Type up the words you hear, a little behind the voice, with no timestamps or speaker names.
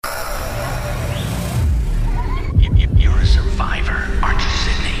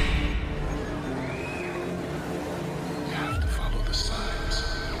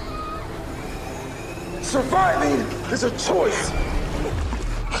Surviving is a choice.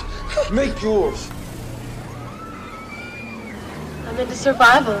 Make yours. I'm into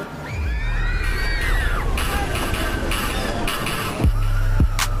survival.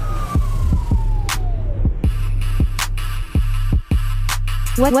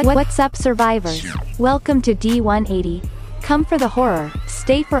 What's up, survivors? Welcome to D180. Come for the horror,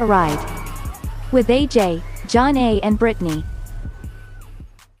 stay for a ride. With AJ, John A, and Brittany.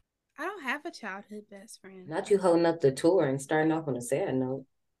 I don't have a childhood best friend. Not you holding up the tour and starting off on a sad note.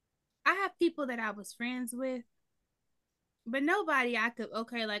 I have people that I was friends with, but nobody I could,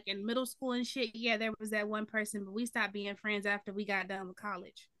 like in middle school and shit, yeah, there was that one person, but we stopped being friends after we got done with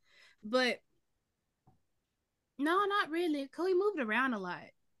college. But no, not really. We moved around a lot,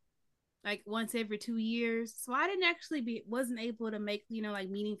 like once every 2 years. So I didn't actually wasn't able to make, like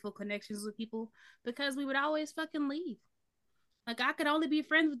meaningful connections with people because we would always fucking leave. Like I could only be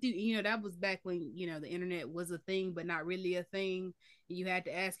friends with you. That was back when, the internet was a thing, but not really a thing. You had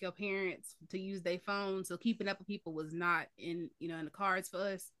to ask your parents to use their phone. So keeping up with people was not in the cards for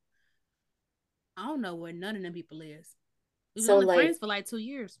us. I don't know where none of them people is. We were only friends for like 2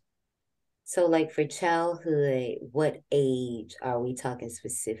 years. So like for childhood, what age are we talking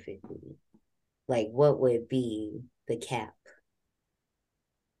specifically? Like what would be the cap?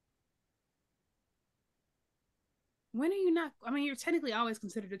 When are you not? I mean, you're technically always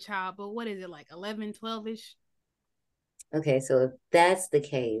considered a child, but what is it, like 11, 12-ish? Okay, so if that's the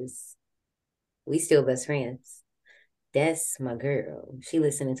case, we still best friends. That's my girl. She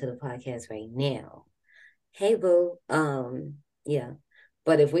listening to the podcast right now. Hey, boo. Yeah.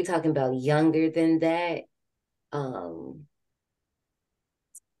 But if we're talking about younger than that,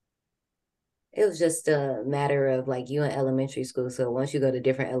 it was just a matter of like you in elementary school. So once you go to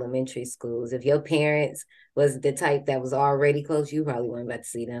different elementary schools, if your parents was the type that was already close, you probably weren't about to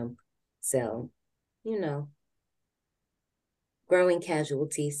see them. So, growing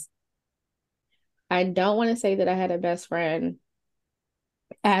casualties. I don't want to say that I had a best friend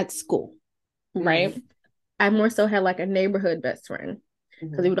at school, right? I more so had like a neighborhood best friend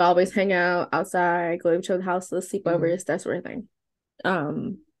because we would always hang out outside, go to each other's houses, sleepovers, that sort of thing.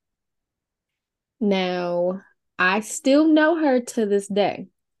 Now, I still know her to this day.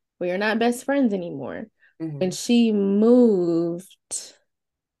 We are not best friends anymore. When she moved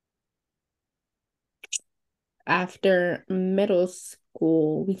after middle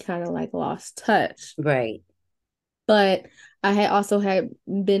school, we kind of like lost touch. Right. But I had also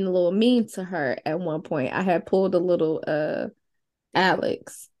been a little mean to her at one point. I had pulled a little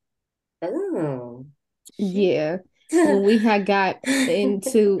Alex. Oh. Yeah. When we had got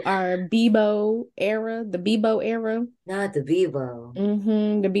into our Bebo era, the Bebo era. Not the Bebo.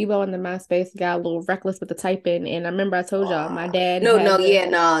 The Bebo and the MySpace got a little reckless with the typing. And I remember I told y'all my dad.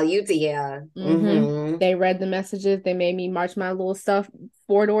 Yeah. They read the messages. They made me march my little stuff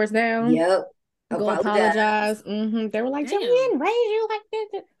 4 doors down. Yep. Go apologize. They were like, Joe, we didn't raise you like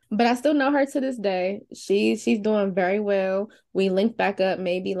this. But I still know her to this day. She's doing very well. We linked back up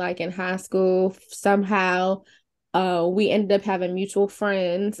maybe like in high school somehow. We ended up having mutual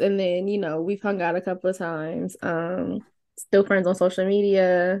friends, and then we've hung out a couple of times. Still friends on social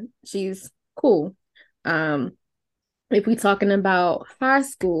media. She's cool. If we talking about high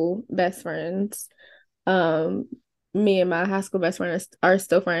school best friends, me and my high school best friend are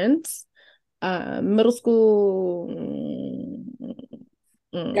still friends. Middle school.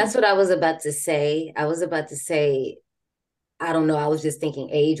 That's what I was about to say. I don't know. I was just thinking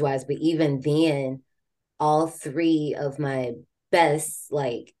age-wise, but even then, all 3 of my best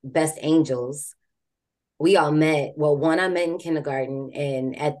angels, we all met. Well, one I met in kindergarten,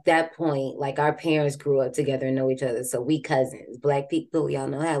 and at that point, like our parents grew up together and know each other. So we cousins. Black people, y'all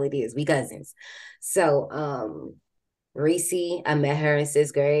know how it is. We cousins. So Reese, I met her in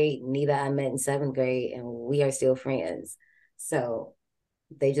 6th grade. Nita, I met in 7th grade, and we are still friends. So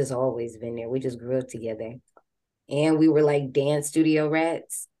they just always been there. We just grew up together. And we were like dance studio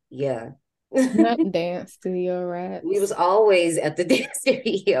rats. Yeah. Not dance studio rats. We was always at the dance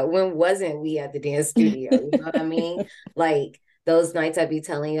studio. When wasn't we at the dance studio? You know what I mean? Like those nights I be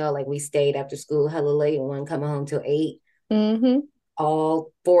telling y'all, like we stayed after school hella late and one coming home till 8.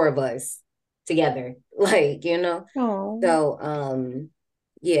 All 4 of us together. Like, Aww. So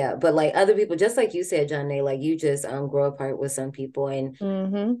yeah, but like other people, just like you said, John A, like you just grow apart with some people. And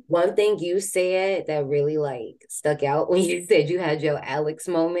one thing you said that really like stuck out when you said you had your Alex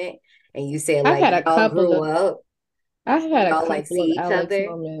moment, and you said like y'all grew up. I had a couple like see each Alex other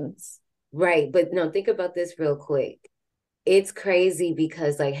moments. Right, but no, think about this real quick. It's crazy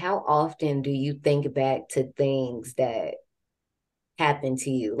because like how often do you think back to things that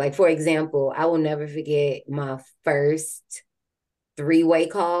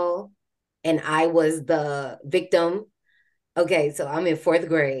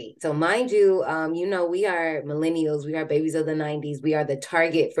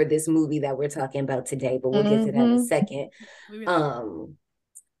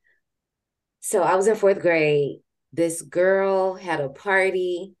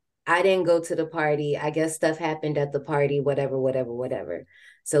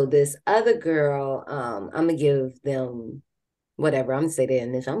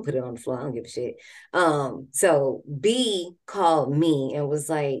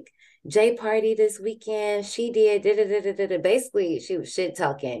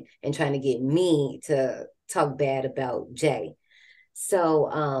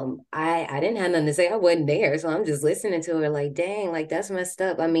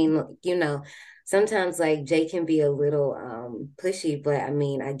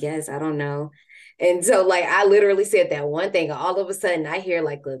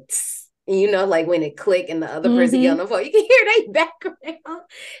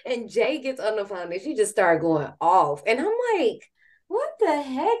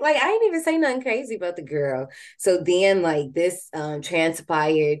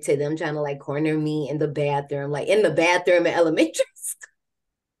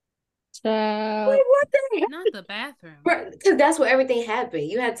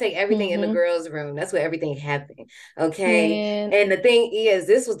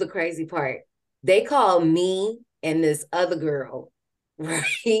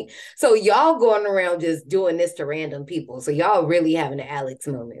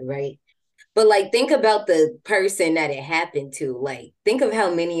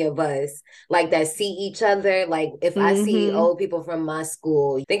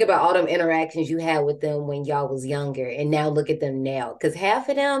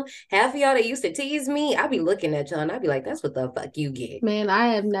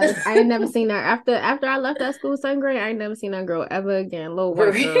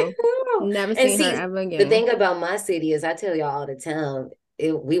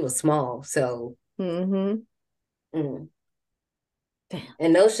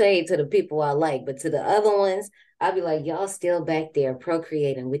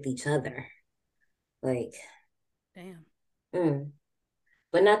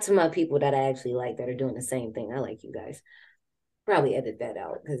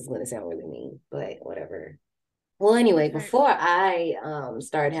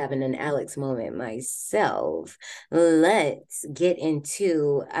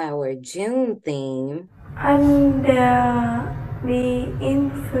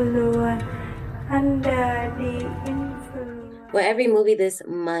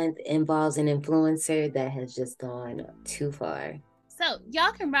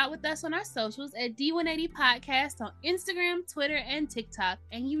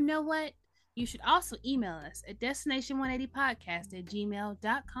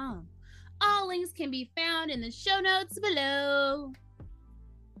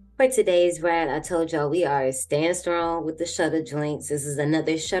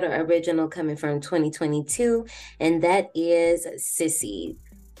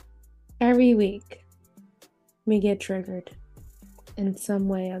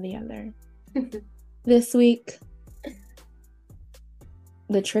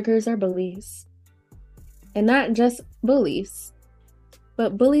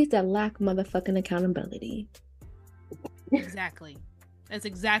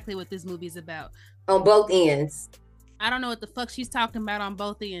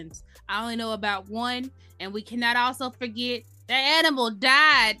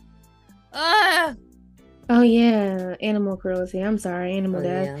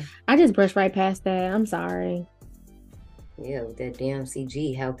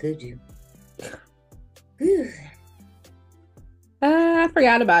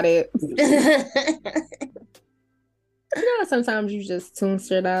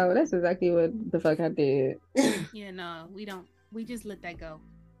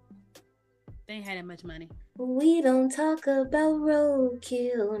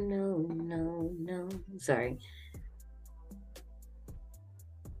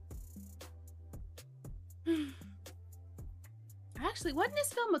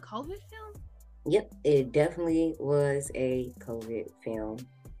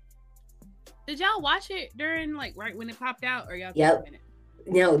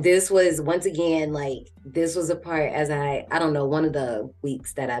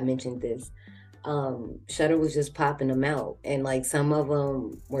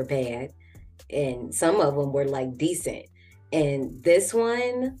And this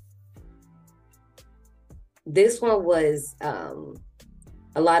one was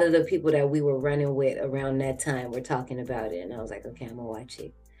a lot of the people that we were running with around that time were talking about it, and I was like, okay, I'm gonna watch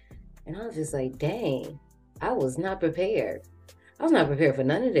it. And I was just like, dang, I was not prepared. I was not prepared for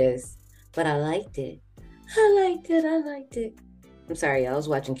none of this, but I liked it. I liked it. I'm sorry, I was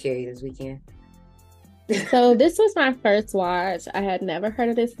watching Carrie this weekend. So this was my first watch. I had never heard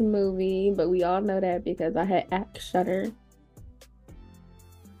of this movie, but we all know that because I had Act Shudder.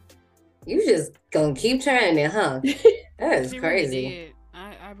 You just gonna keep trying it, huh? That is crazy. Really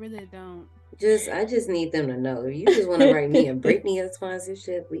I really don't. I just need them to know. If you just want to write me and Brittany a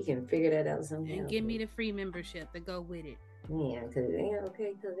sponsorship, we can figure that out somehow. And give me the free membership to go with it. Yeah, because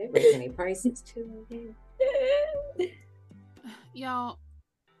they're raising their prices too. Okay. Y'all,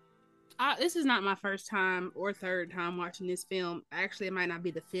 this is not my first time or third time watching this film. Actually, it might not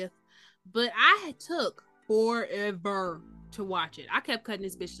be the fifth, but I took forever to watch it. I kept cutting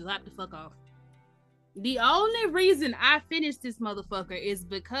this bitch to lap the fuck off. The only reason I finished this motherfucker is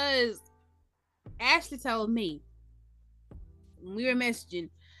because Ashley told me when we were messaging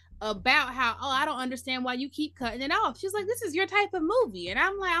about how, I don't understand why you keep cutting it off. She's like, this is your type of movie. And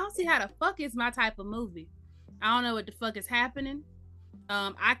I'm like, I don't see how the fuck it's my type of movie. I don't know what the fuck is happening.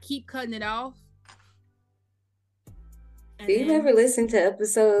 I keep cutting it off. Do you ever listen to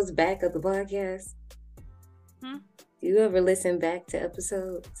episodes back of the podcast? Do you ever listen back to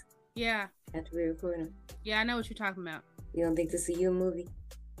episodes? Yeah. After we record them? Yeah, I know what you're talking about. You don't think this is your movie?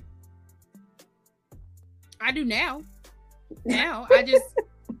 I do now. I just...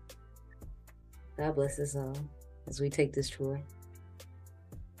 God bless us all as we take this tour.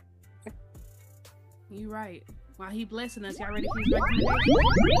 You're right. While he blessing us, y'all ready for his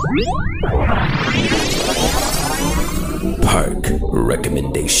recommendations? Park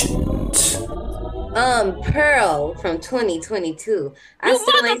recommendations. Pearl from 2022. I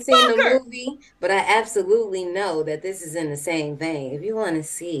still ain't seen the movie, but I absolutely know that this is in the same vein. If you want to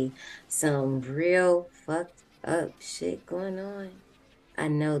see some real fucked up shit going on, I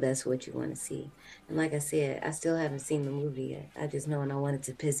know that's what you want to see. And like I said, I still haven't seen the movie yet. I just know, and I wanted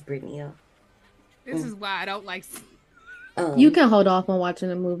to piss Brittany off. This is why I don't like... You can hold off on watching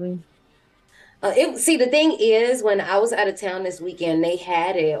the movie. See, the thing is, when I was out of town this weekend, they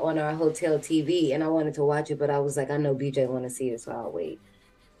had it on our hotel TV, and I wanted to watch it, but I was like, I know BJ want to see it, so I'll wait.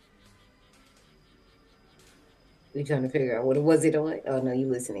 We trying to figure out what was it on? Oh no, you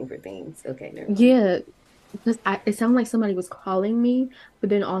listening for things? Okay, never mind. Yeah, because it sounded like somebody was calling me, but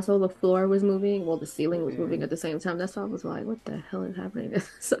then also the floor was moving. Well, the ceiling was moving at the same time. That's why I was like, what the hell is happening?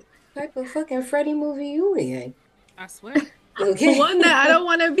 What type of fucking Freddy movie you in? I swear. Okay. One that I don't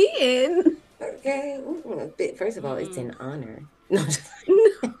want to be in. Okay. First of all, it's an honor. No.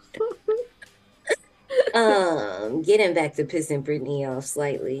 Getting back to pissing Brittany off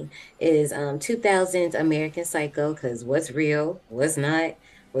slightly is 2000's American Psycho, because what's real, what's not,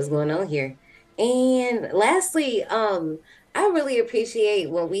 what's going on here. And lastly, I really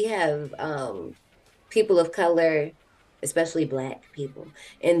appreciate when we have people of color, especially Black people,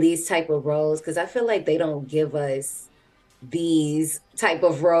 in these type of roles, because I feel like they don't give us these type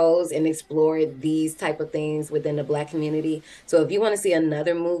of roles and explore these type of things within the Black community. So if you want to see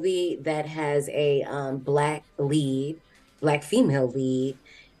another movie that has a Black female lead,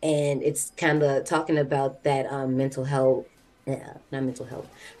 and it's kind of talking about that mental health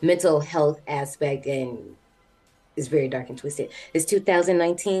aspect, and it's very dark and twisted, it's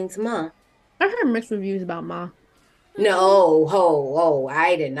 2019's Ma. I heard mixed reviews about Ma. No,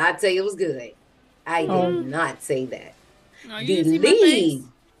 I did not say it was good. I did not say that. No,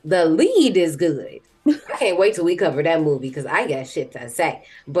 the lead is good. I can't wait till we cover that movie because I got shit to say.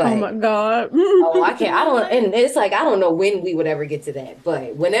 But oh my god, I can't. I don't. And it's like I don't know when we would ever get to that.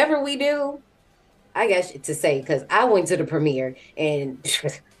 But whenever we do, I got shit to say because I went to the premiere and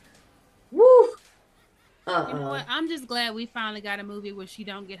woo. You know what? I'm just glad we finally got a movie where she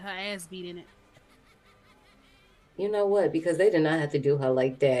don't get her ass beat in it. You know what? Because they did not have to do her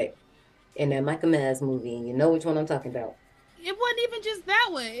like that in that Michael Myers movie, and you know which one I'm talking about. It wasn't even just that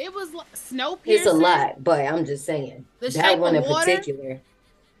one. It was Snowpiercer. It's a lot, but I'm just saying that one in particular.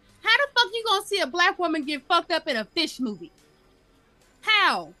 How the fuck you gonna see a Black woman get fucked up in a fish movie?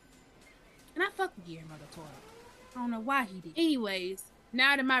 How? And I fuck with Guillermo del Toro. I don't know why he did. Anyways,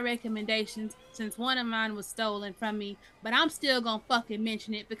 now to my recommendations, since one of mine was stolen from me, but I'm still gonna fucking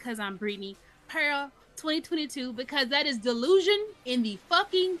mention it because I'm Brittany. Pearl 2022, because that is delusion in the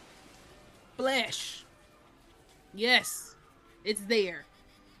fucking flesh. Yes. It's there.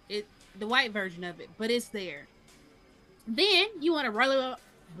 The white version of it, but it's there. Then you want to roll it up.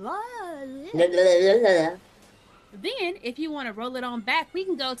 Then, if you want to roll it on back, we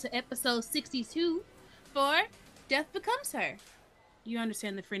can go to episode 62 for Death Becomes Her. You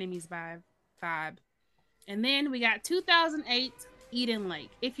understand the frenemies vibe. And then we got 2008 Eden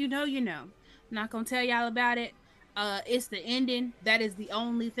Lake. If you know, you know. I'm not going to tell y'all about it. It's the ending. That is the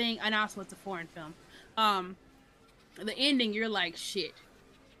only thing. And also, it's a foreign film. The ending, you're like, shit.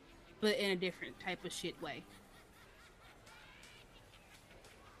 But in a different type of shit way.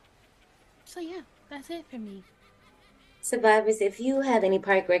 So, yeah, that's it for me. Survivors, if you have any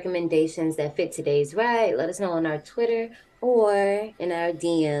park recommendations that fit today's ride, let us know on our Twitter or in our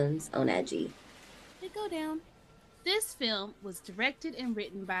DMs on IG. They go down. This film was directed and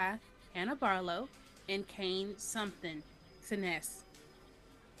written by Hannah Barlow and Kane something. Finesse.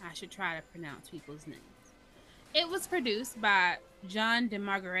 I should try to pronounce people's names. It was produced by John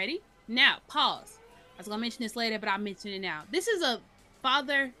DeMargaretti. Now, pause. I was going to mention this later, but I'll mention it now. This is a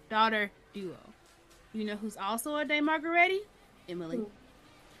father-daughter duo. You know who's also a DeMargaretti? Emily.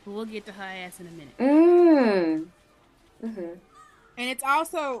 But we'll get to her ass in a minute. And it's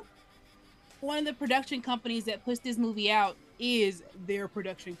also one of the production companies that puts this movie out is their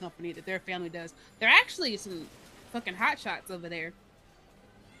production company that their family does. They're actually some fucking hotshots over there.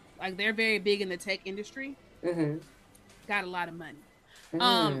 Like, they're very big in the tech industry. Got a lot of money.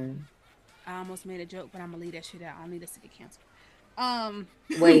 I almost made a joke, but I'm gonna leave that shit out. I don't need us to get canceled.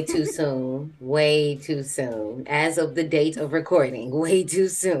 Way too soon. Way too soon. As of the date of recording, way too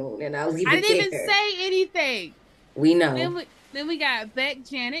soon. And I'll leave it there. I didn't even say anything. We know. Then we got Beck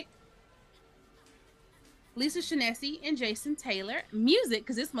Janik, Lisa Shinessi, and Jason Taylor. Music,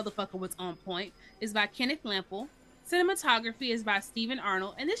 because this motherfucker was on point, is by Kenneth Lampel. Cinematography is by Stephen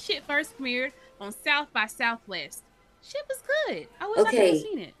Arnold. And this shit first premiered on South by Southwest. Shit was good. I wish I could have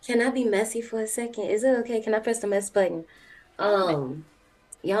seen it. Can I be messy for a second? Is it okay? Can I press the mess button?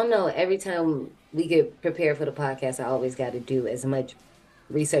 Y'all know every time we get prepared for the podcast, I always got to do as much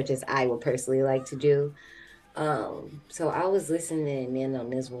research as I would personally like to do. So I was listening in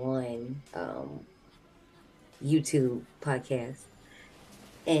on this one YouTube podcast,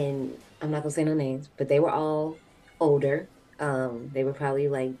 and I'm not gonna say no names, but they were all older. They were probably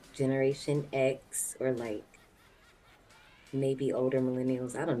like Generation X or like maybe older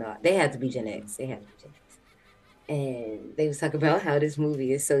millennials. I don't know. They had to be Gen X. And they was talking about how this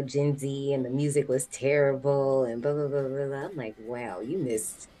movie is so Gen Z and the music was terrible and blah, blah, blah, blah, blah. I'm like, wow, you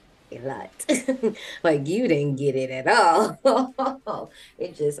missed a lot. Like, you didn't get it at all.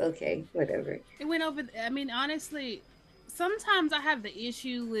 It just, okay, whatever. It went over. I mean, honestly, sometimes I have the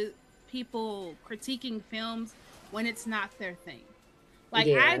issue with people critiquing films when it's not their thing. Like,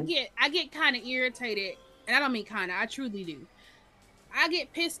 I get kind of irritated, and I don't mean kind of, I truly do. I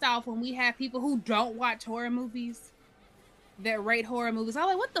get pissed off when we have people who don't watch horror movies that rate horror movies. I'm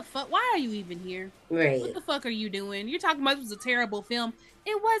like, what the fuck? Why are you even here? Right. What the fuck are you doing? You're talking about this was a terrible film.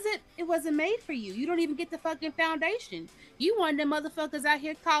 It wasn't made for you. You don't even get the fucking foundation. You one of them motherfuckers out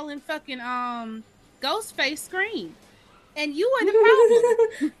here calling fucking Ghostface Scream. And you are the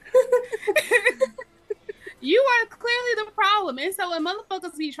problem. You are clearly the problem. And so when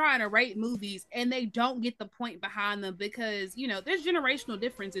motherfuckers be trying to rate movies and they don't get the point behind them because, you know, there's generational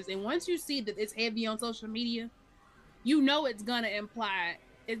differences. And once you see that it's heavy on social media, you know it's going to imply,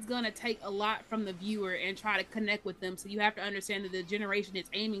 it's going to take a lot from the viewer and try to connect with them. So you have to understand that the generation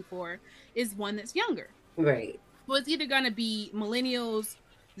it's aiming for is one that's younger. Right. So it's either going to be millennials,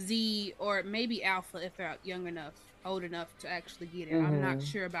 Z, or maybe alpha if they're young enough. Old enough to actually get it. I'm not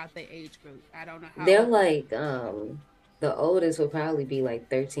sure about their age group. I don't know how. They're like the oldest would probably be like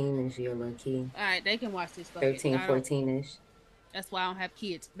 13-ish year low key. All right, they can watch this. 13, 14-ish. That's why I don't have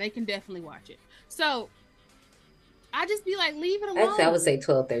kids. They can definitely watch it. So I just be like, leave it alone. Actually, I would say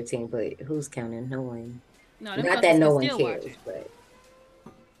 12, 13, but who's counting? No one. No, not that no one cares, but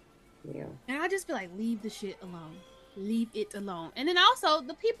yeah. And I just feel like, leave the shit alone. Leave it alone. And then also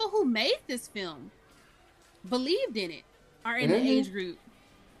the people who made this film believed in it are in the age group.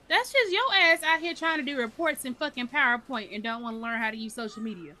 That's just your ass out here trying to do reports in fucking PowerPoint and don't want to learn how to use social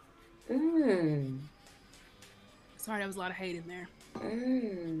media. Sorry, there was a lot of hate in there.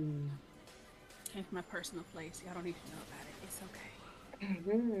 Came from my personal place. Y'all don't need to know about it. It's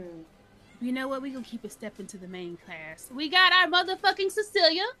okay. You know what? We gonna keep a step into the main class. We got our motherfucking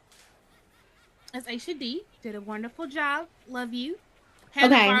Cecilia as Aisha D. Did a wonderful job. Love you. Hannah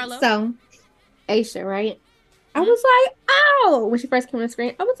Barlow. So Aisha, right? I was like, oh, when she first came on the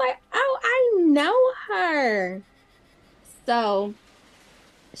screen, I was like, oh, I know her. So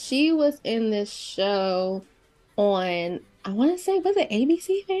she was in this show on, I want to say, was it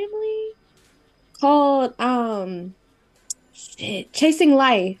ABC Family? Called Chasing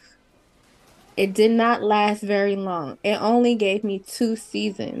Life. It did not last very long. It only gave me 2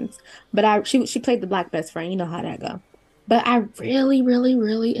 seasons. But she played the black best friend. You know how that go. But I really, really,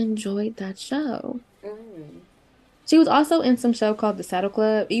 really enjoyed that show. Mm. She was also in some show called The Saddle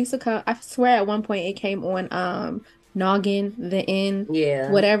Club. It used to come, I swear at one point it came on Noggin, The End, Yeah.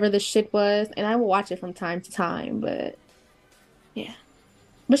 whatever the shit was. And I will watch it from time to time, but yeah.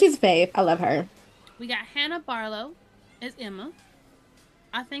 But she's fave. I love her. We got Hannah Barlow as Emma.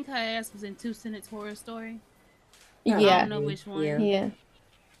 I think her ass was in Two Sentence Horror Story. Yeah. I don't know which one. Yeah.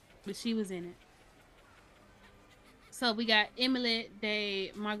 But she was in it. So we got Emily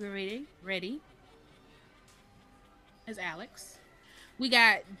de Marguerite Reddy as Alex. We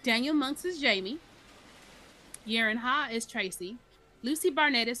got Daniel Monks as Jamie. Yaren Ha as Tracy. Lucy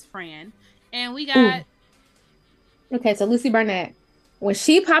Barnett as Fran. And we got... Okay, so Lucy Barnett. When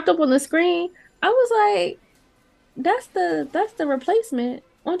she popped up on the screen, I was like, that's the replacement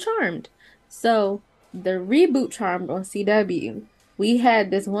on Charmed. So the reboot Charmed on CW, we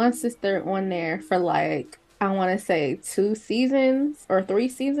had this one sister on there for like, I want to say 2 seasons or 3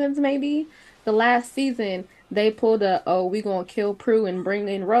 seasons maybe. The last season, they pulled we gonna kill Prue and bring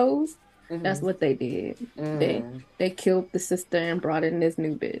in Rose. Mm-hmm. That's what they did. They killed the sister and brought in this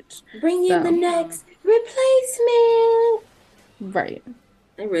new bitch. Bring in the next replacement. Right.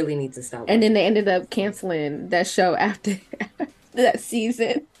 I really need to stop. And then they ended up canceling that show after that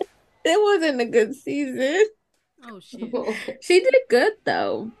season. It wasn't a good season. Oh, shit. She did good,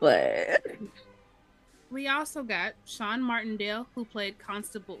 though, but... We also got Sean Martindale, who played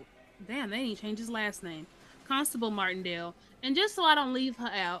Constable. Damn, they didn't change his last name. Constable Martindale. And just so I don't leave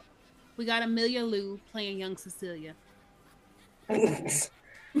her out, we got Amelia Liu playing young Cecilia.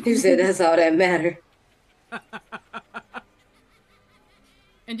 You said that's all that mattered.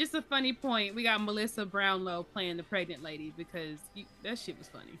 And just a funny point, we got Melissa Brownlow playing the pregnant lady because that shit was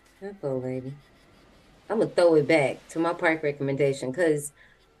funny. That poor lady. I'm going to throw it back to my park recommendation because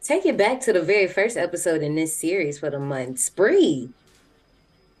take it back to the very first episode in this series for the month, Spree.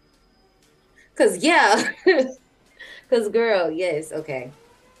 Because, yeah. Because, girl, yes, okay.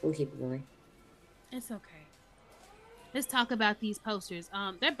 We'll keep it going. It's okay. Let's talk about these posters.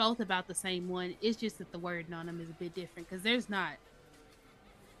 They're both about the same one. It's just that the wording on them is a bit different because there's not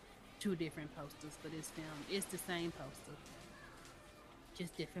 2 different posters for this film. It's the same poster.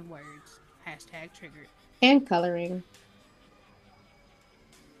 Just different words. # triggered. And coloring.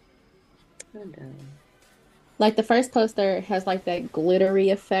 I'm done. Like the first poster has like that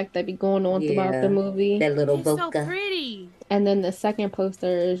glittery effect that be going on throughout the movie. That little it's bokeh. So pretty. And then the second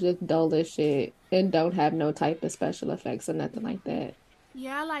poster is just dull as shit and don't have no type of special effects or nothing like that.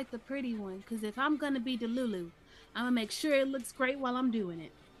 Yeah, I like the pretty one because if I'm gonna be Delulu, I'm gonna make sure it looks great while I'm doing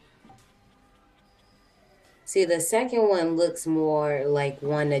it. See, the second one looks more like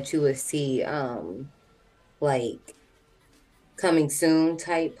one that you would see, like coming soon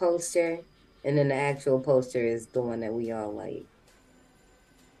type poster. And then the actual poster is the one that we all like.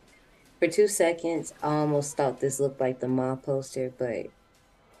 For 2 seconds, I almost thought this looked like the Ma poster, but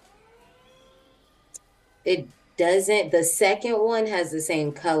it doesn't. The second one has the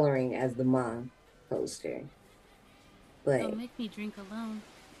same coloring as the Ma poster. But don't make me drink alone.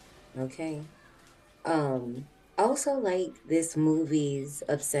 Okay. Also like this movie's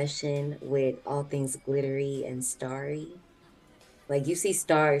obsession with all things glittery and starry. Like you see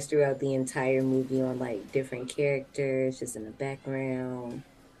stars throughout the entire movie on like different characters, just in the background,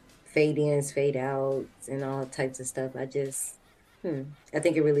 fade ins, fade outs, and all types of stuff. I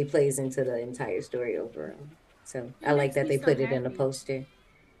think it really plays into the entire story overall. So I like that they put it in a poster.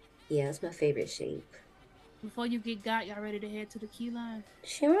 Yeah, it's my favorite shape. Before you get got, y'all ready to head to the key line?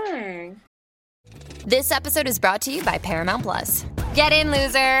 Sure. This episode is brought to you by Paramount Plus. Get in,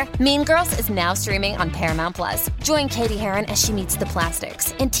 loser! Mean Girls is now streaming on Paramount Plus. Join Katie Heron as she meets the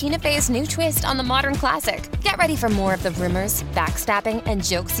plastics in Tina Fey's new twist on the modern classic. Get ready for more of the rumors, backstabbing, and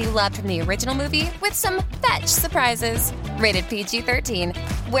jokes you loved from the original movie with some fetch surprises. Rated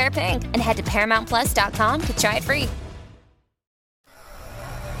PG-13. Wear pink and head to ParamountPlus.com to try it free.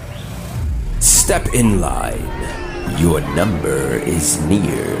 Step in line. Your number is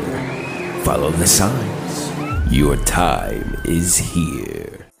near. Follow the signs. Your time is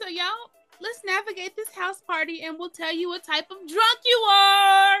here. So y'all, let's navigate this house party and we'll tell you what type of drunk you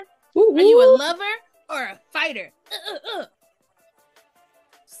are. Ooh. Are you a lover or a fighter?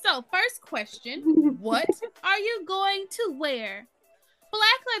 So first question, what are you going to wear?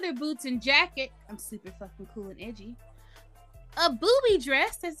 Black leather boots and jacket. I'm super fucking cool and edgy. A booby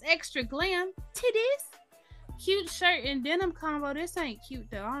dress that's extra glam. Titties. Cute shirt and denim combo. This ain't cute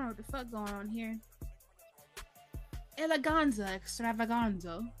though. I don't know what the fuck going on here. Eleganza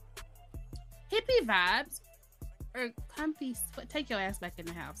extravaganza. hippie vibes or comfy sweat. Take your ass back in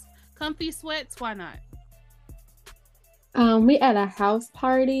the house. Comfy sweats, why not? We at a house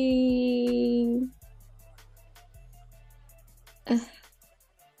party.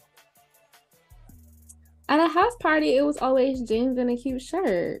 At a house party, it was always jeans and a cute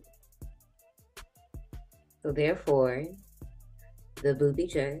shirt. So therefore, the booby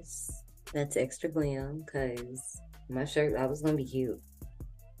dress, that's extra glam, because my shirt, I was going to be cute.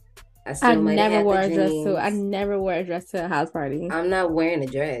 I never wore a dress to a house party. I'm not wearing a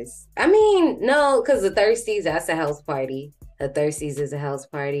dress. I mean, no, because the Thirsties, that's a house party. The Thirsties is a house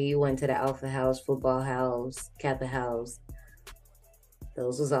party. You went to the Alpha House, Football House, Kappa House.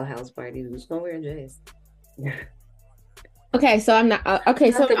 Those was all house parties. Who's going to wear a dress? Okay, so I'm not.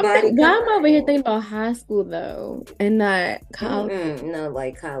 Okay, so I'm over here thinking about high school though, and not college. No,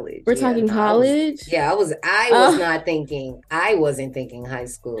 like college. We're talking college. I was not thinking. I wasn't thinking high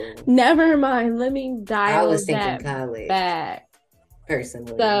school. Never mind. Let me dial. I was thinking college. Back.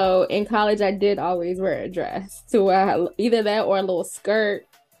 Personally. So in college, I did always wear a dress to wear either that or a little skirt,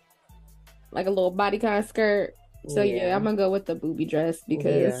 like a little bodycon skirt. So yeah, I'm gonna go with the booby dress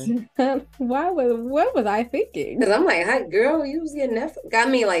because what was I thinking? Because I'm like, hi girl, you was getting that. I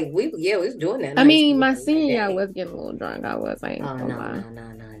mean, like we was doing that. I mean, my senior year, I was getting a little drunk. I was like, no.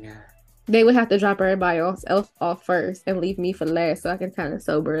 They would have to drop everybody else off first and leave me for last, so I can kind of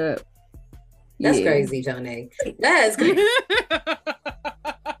sober up. That's crazy, Johnny. That's crazy.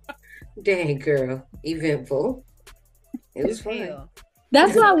 Dang girl, eventful. It was fun.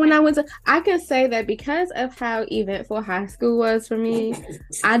 That's why when I went to, I can say that because of how eventful high school was for me,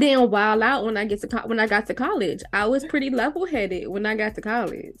 I didn't wild out when I got to college. I was pretty level headed when I got to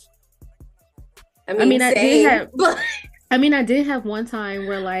college. I did have one time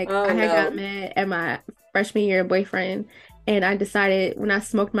where got mad at my freshman year boyfriend, and I decided when I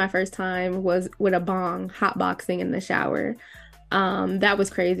smoked my first time was with a bong, hotboxing in the shower. That was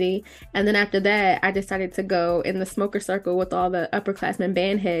crazy. And then after that, I decided to go in the smoker circle with all the upperclassmen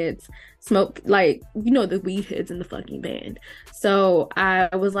band heads, smoke, like, the weed heads in the fucking band. So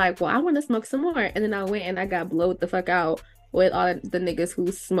I was like, well, I want to smoke some more. And then I went and I got blowed the fuck out with all the niggas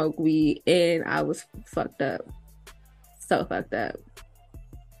who smoke weed, and I was fucked up. So fucked up.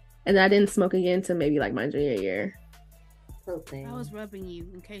 And then I didn't smoke again until maybe like my junior year. I was rubbing you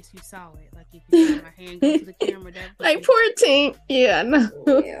in case you saw it. Like if you saw my hand go to the camera, like poor Tink. Yeah, no.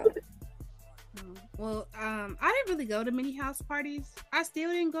 Yeah. Well, I didn't really go to many house parties. I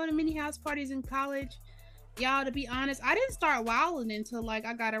still didn't go to many house parties in college. Y'all, to be honest, I didn't start wilding until like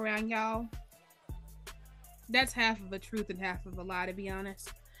I got around y'all. That's half of a truth and half of a lie, to be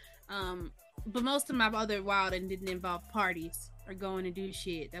honest. But most of my other wilding didn't involve parties or going to do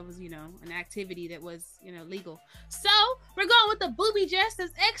shit that was, an activity that was, legal. So we're going with the booby dress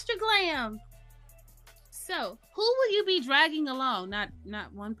as extra glam. So who will you be dragging along? Not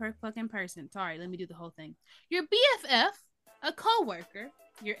one fucking person. Sorry, let me do the whole thing. Your BFF, a coworker,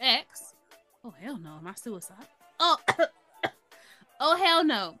 your ex. Oh hell no, am I suicide? Oh, oh hell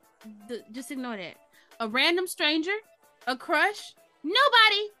no. Just ignore that. A random stranger, a crush,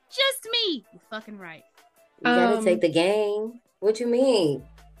 nobody, just me. You're fucking right. You gotta take the game. What you mean?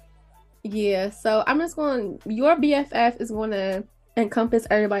 Yeah, so I'm just your BFF is going to encompass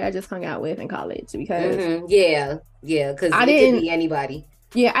everybody I just hung out with in college because because I didn't be anybody.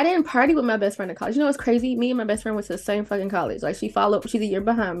 Yeah, I didn't party with my best friend in college. You know what's crazy? Me and my best friend went to the same fucking college. Like she's a year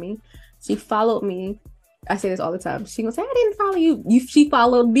behind me. She followed me. I say this all the time. She gonna say, I didn't follow you. She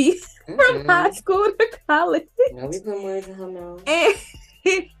followed me from high school to college. No, we put words in her mouth.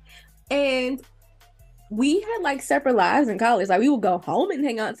 And we had like separate lives in college. Like we would go home and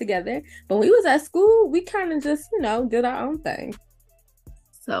hang out together. But when we was at school, we kind of just, did our own thing.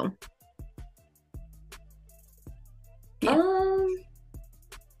 So. Yeah.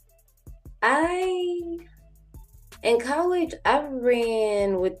 In college, I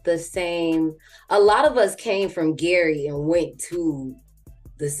ran with a lot of us came from Gary and went to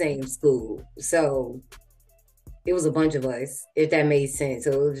the same school. So it was a bunch of us, if that made sense.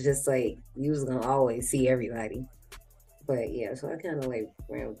 So it was just like, you was going to always see everybody. But yeah, so I kind of like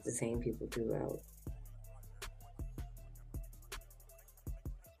ran with the same people throughout.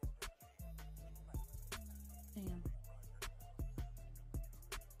 Damn.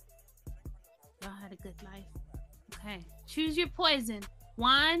 Y'all had a good life. Okay. Choose your poison.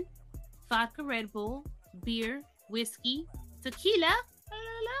 Wine, vodka, Red Bull, beer, whiskey, tequila,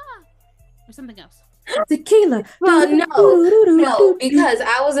 or something else. Tequila. Well, no, because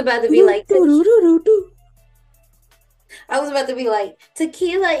I was about to be like, I was about to be like,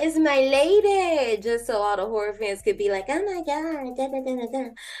 Tequila is my lady, just so all the horror fans could be like, oh my God. Da, da, da, da, da.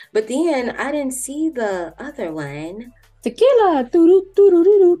 But then I didn't see the other one. Tequila.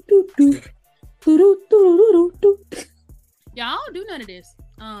 Y'all don't do none of this.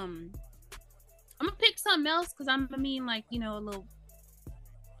 I'm gonna pick something else because I'm gonna mean like, you know,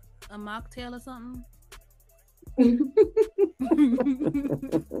 a mocktail or something.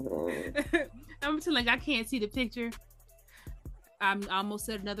 I'm just like I can't see the picture. I almost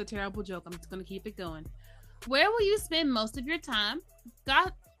said another terrible joke. I'm just gonna keep it going. Where will you spend most of your time?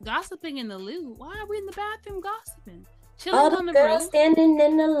 Gossiping in the loo. Why are we in the bathroom gossiping? Chilling All on the the girls roof. standing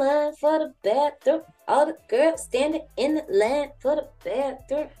in the line for the bathroom. All the girls standing in the line for the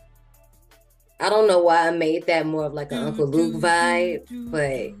bathroom. I don't know why I made that more of like an Uncle Luke vibe,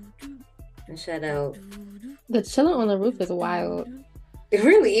 but shout out. The chilling on the roof is wild. It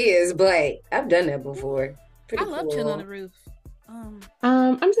really is, but I've done that before. Pretty I love cool. chilling on the roof.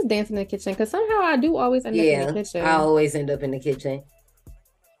 I'm just dancing in the kitchen because somehow I do always end up in the kitchen. I always end up in the kitchen.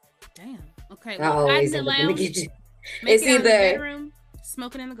 Damn. Okay. I always end up in the kitchen. It's either in the bedroom,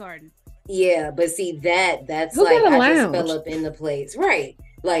 smoking in the garden. Yeah, but see that's Who like got a I just lounge? fell up in the place. Right.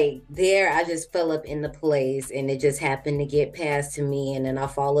 Like there I just fell up in the place and it just happened to get passed to me and then I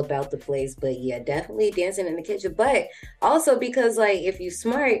fall about the place. But yeah, definitely dancing in the kitchen. But also because like if you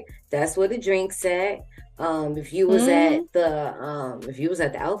smart, that's where the drinks at. If you was at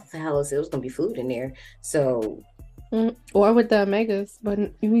the Alpha House, it was gonna be food in there. So or with the Omegas, but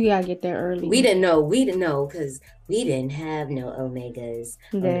we gotta get there early. We didn't know because we didn't have no Omegas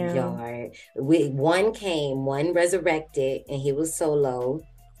on the yard. One came, one resurrected, and he was solo.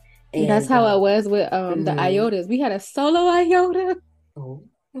 And that's how it was with the Iotas. We had a solo Iota. Oh.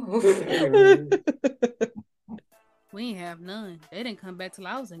 We ain't have none. They didn't come back till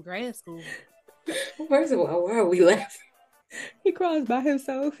I was in grad school. First of all, why are we laughing? He crossed by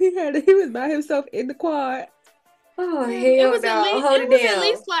himself. He was by himself in the quad. Oh, Yeah, hell it was no. at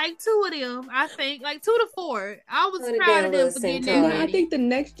least like 2 of them, I think. Like 2 to 4. I was proud of them for getting that I think the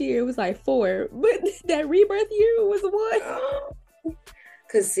next year it was like 4. But that rebirth year was 1.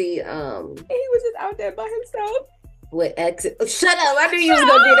 Cause see, he was just out there by himself. With exit. Oh, shut up. I knew you was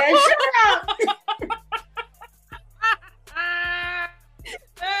gonna do that. Shut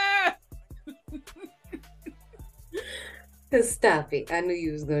up. Stop it. I knew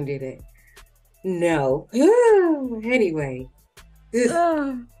you was gonna do that. No. Anyway.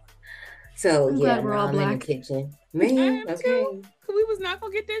 So yeah, I'm in the kitchen. Man, okay. We was not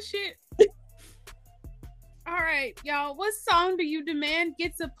gonna get that shit. All right, y'all. What song do you demand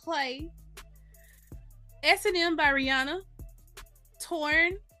gets a play? S&M by Rihanna.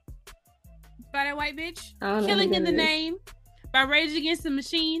 Torn by that white bitch. Killing in the Name by Rage Against the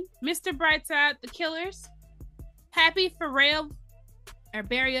Machine. Mr. Brightside, The Killers. Happy Pharrell or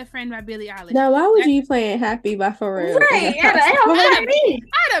Bury a Friend by Billie Eilish. Now, why would you be playing Happy by Pharrell? Right. I'd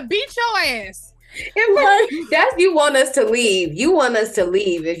have beat your ass. That's you want us to leave. You want us to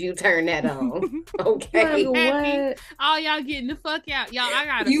leave if you turn that on. Okay. What? All y'all getting the fuck out. Y'all, I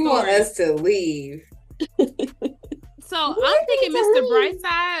got a You story. want us to leave. So I'm thinking Mr.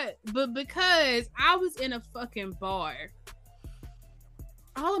 Brightside, but because I was in a fucking bar.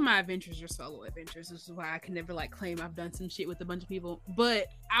 All of my adventures are solo adventures. This is why I can never like claim I've done some shit with a bunch of people. But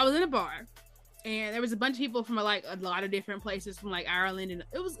I was in a bar and there was a bunch of people from like a lot of different places from like Ireland, and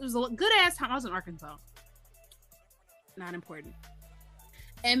it was a good ass time. I was in Arkansas. Not important.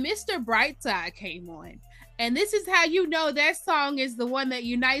 And Mr. Brightside came on. And this is how you know that song is the one that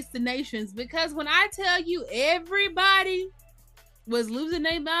unites the nations, because when I tell you everybody was losing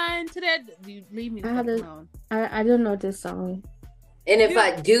their mind to that, you leave me the fuck alone. I don't know this song. And if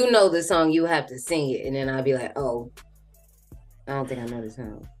I do know the song, you have to sing it. And then I'll be like, oh, I don't think I know the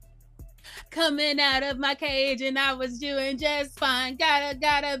song. Coming out of my cage and I was doing just fine.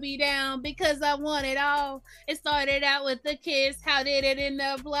 Gotta be down because I want it all. It started out with a kiss. How did it end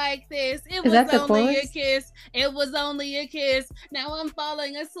up like this? It was only a kiss. It was only a kiss. Now I'm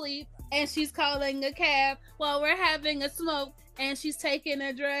falling asleep and she's calling a cab while we're having a smoke. And she's taking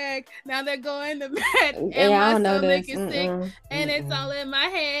a drag. Now they're going to bed. And my stomach is sick. And it's all in my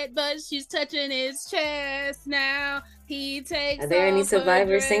head. But she's touching his chest now. He takes. Are there any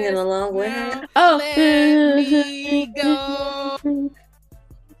survivors singing along with her? Oh. Let me go.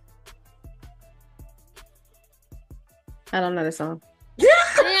 I don't know the song.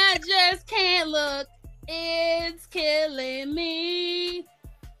 I just can't look. It's killing me.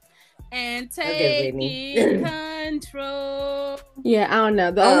 And taking control. Yeah, I don't know.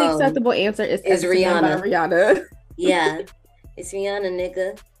 The only acceptable answer is Rihanna. Rihanna. Yeah. It's Rihanna,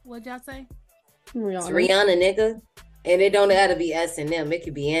 nigga. What'd y'all say? Rihanna. It's Rihanna, nigga. And it don't have to be S&M. It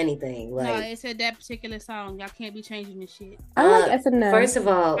could be anything. No, Like it said that particular song. Y'all can't be changing this shit. I like S&M. First of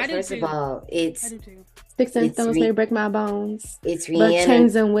all, I do too. it's I do too. Sticks and Stones may break my bones. It's But Rihanna.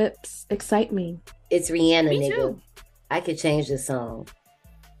 chains and whips excite me. It's Rihanna, Me nigga. too. I could change the song.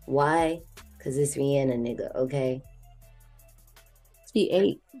 Why? Because it's Rihanna, nigga. Okay. She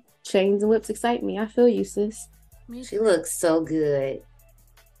ate. Chains and whips excite me. I feel you, sis. Me She too. looks so good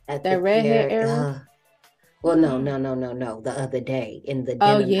at That the red hair hair. era? Well, no. The other day in the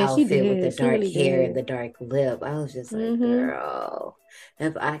Oh, denim yeah, she outfit with did. the She dark really hair did. and the dark lip, I was just like, Mhm. girl,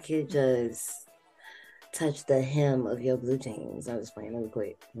 if I could just touch the hem of your blue jeans. I was playing. Let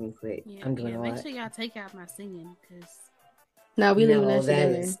me quit. Yeah, I'm doing a make lot. sure y'all take out my singing, because No, we leaving No, that shit that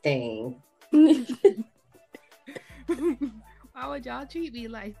in is staying. there. why would y'all treat me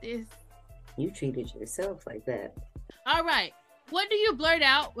like this? You treated yourself like that. All right. What do you blurt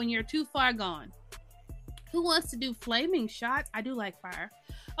out when you're too far gone? Who wants to do flaming shots? I do like fire.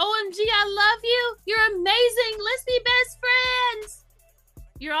 OMG, I love you. You're amazing. Let's be best friends.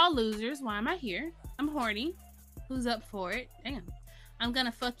 You're all losers. Why am I here? I'm horny. Who's up for it? Damn. I'm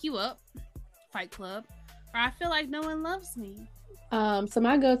gonna fuck you up. Fight Club. Or I feel like no one loves me. So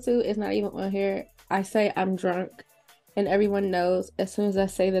my go-to is not even on here. I say I'm drunk, and everyone knows as soon as I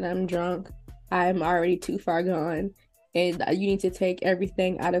say that I'm drunk, I'm already too far gone, and you need to take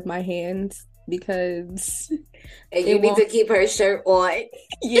everything out of my hands because And you need to keep her shirt on.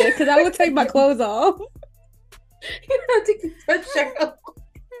 Yeah, because I will take my clothes off. You have to keep her shirt on.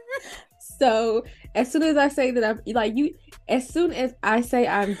 So as soon as I say that I'm like you, as soon as I say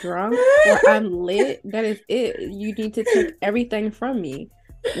I'm drunk or I'm lit, that is it. You need to take everything from me.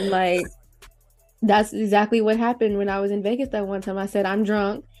 Like that's exactly what happened when I was in Vegas that one time. I said I'm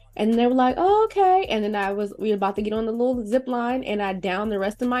drunk, and they were like, "Oh, okay." And then we were about to get on the little zip line, and I downed the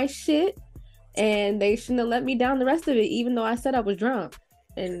rest of my shit, and they shouldn't have let me down the rest of it, even though I said I was drunk.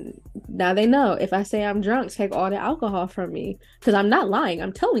 And now they know if I say I'm drunk, take all the alcohol from me, because I'm not lying.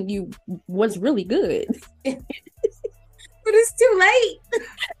 I'm telling you what's really good. But it's too late.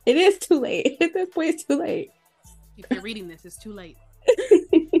 It is too late. At this point, it's too late. If you're reading this, it's too late.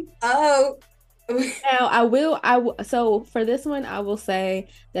 Oh. Now so for this one, I will say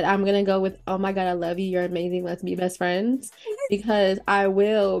that I'm gonna go with, oh my God, I love you, you're amazing, let's be best friends, because I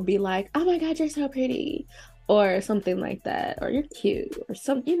will be like, oh my God, you're so pretty, or something like that, or you're cute, or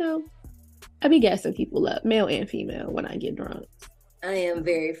some, I be guessing people up, male and female, when I get drunk. I am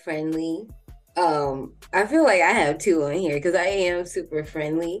very friendly. I feel like I have two on here because I am super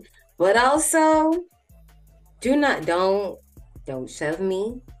friendly, but also don't shove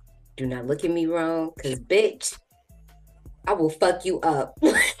me. Do not look at me wrong, because bitch, I will fuck you up.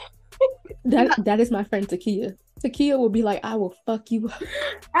 That is my friend Takia. Takia will be like, I will fuck you up.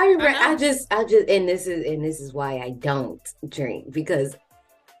 I just, and this is why I don't drink, because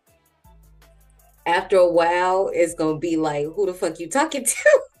after a while, it's gonna be like, who the fuck you talking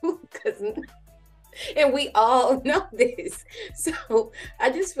to? And we all know this. So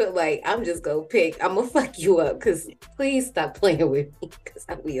I just feel like I'm just gonna I'm gonna fuck you up, because please stop playing with me, because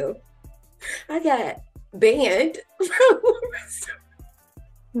I will. I got banned from a restaurant.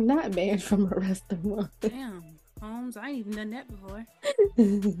 Not banned from a restaurant. Damn, Holmes, I ain't even done that before.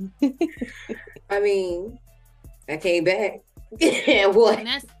 I mean, I came back. And what?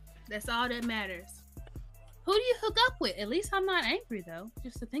 And that's all that matters. Who do you hook up with? At least I'm not angry, though,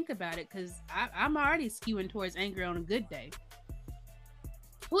 just to think about it, because I'm already skewing towards anger on a good day.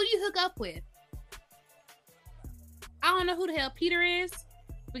 Who do you hook up with? I don't know who the hell Peter is.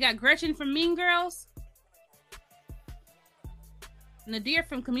 We got Gretchen from Mean Girls, Nadir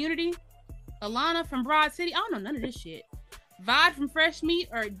from Community, Alana from Broad City. I don't know none of this shit. Vod from Fresh Meat,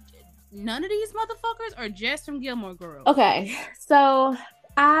 or none of these motherfuckers, or Jess from Gilmore Girls. Okay, so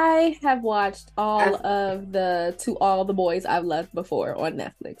I have watched all of the To All the Boys I've Loved Before on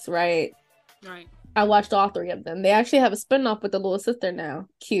Netflix, right? Right. I watched all three of them. They actually have a spinoff with the little sister now.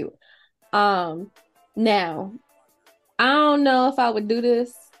 Cute. Now, I don't know if I would do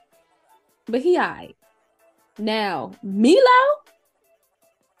this, but he alright. Now, Milo,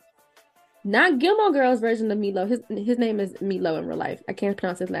 not Gilmore Girls version of Milo. His name is Milo in real life. I can't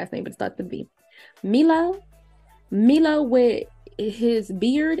pronounce his last name, but it starts with B. Milo with his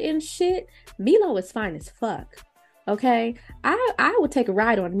beard and shit. Milo is fine as fuck. Okay, I would take a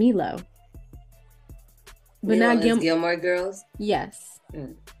ride on Milo, but Milo not Gilmore Girls. Yes,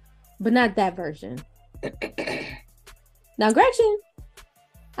 but not that version. Now Gretchen,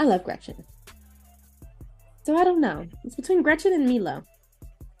 I love Gretchen, so I don't know. It's between Gretchen and Milo.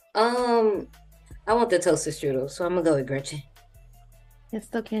 I want the toaster strudel, so I'm gonna go with Gretchen. I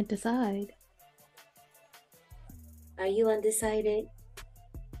still can't decide. Are you undecided?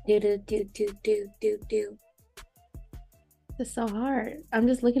 Do. It's so hard. I'm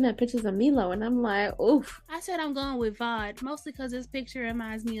just looking at pictures of Milo and I'm like, oof. I said I'm going with Vod, mostly because this picture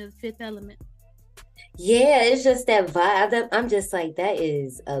reminds me of Fifth Element. Yeah, it's just that vibe. I'm just like, that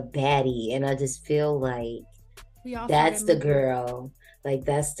is a baddie. And I just feel like that's the girl. Like,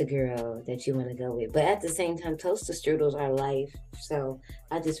 that's the girl that you want to go with. But at the same time, toaster strudels are life. So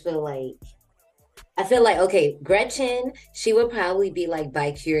I just feel like, okay, Gretchen, she would probably be like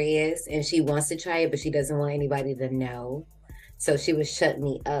bi-curious and she wants to try it, but she doesn't want anybody to know. So she would shut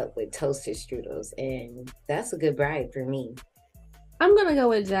me up with toaster strudels. And that's a good bride for me. I'm going to go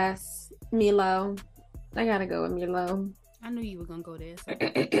with Jess. Milo. I got to go with Milo. I knew you were going to go there. So.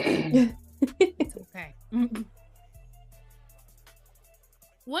 It's okay.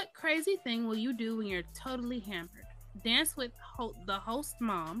 What crazy thing will you do when you're totally hammered? Dance with the host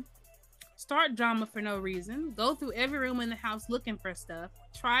mom, start drama for no reason, go through every room in the house looking for stuff,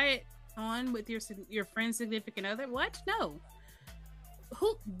 try it on with your friend's significant other? What? No.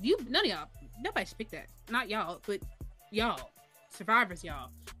 None of y'all. Nobody should pick that. Not y'all, but y'all. Survivors,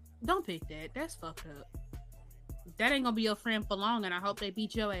 y'all. Don't pick that. That's fucked up. That ain't gonna be your friend for long, and I hope they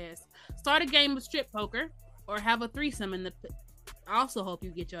beat your ass. Start a game of strip poker, or have a threesome in the... I also hope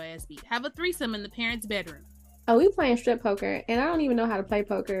you get your ass beat. Have a threesome in the parents' bedroom. Oh, we playing strip poker, and I don't even know how to play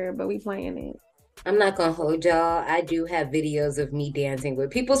poker, but we playing it. I'm not gonna hold y'all. I do have videos of me dancing with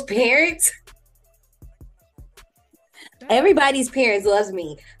people's parents. Everybody's parents loves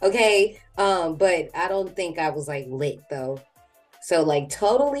me, okay? But I don't think I was like lit though. So like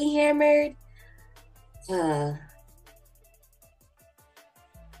totally hammered. I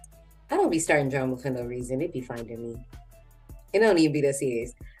don't be starting drama for no reason. It be finding me. It don't even be that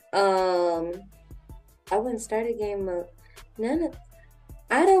serious. I wouldn't start a game of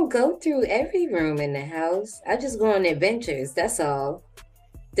I don't go through every room in the house. I just go on adventures. That's all.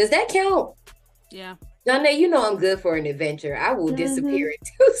 Does that count? Yeah. Johnny, you know I'm good for an adventure. I will disappear in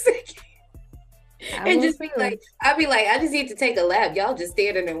 2 seconds. And just be like, I'll be like, I just need to take a lap. Y'all just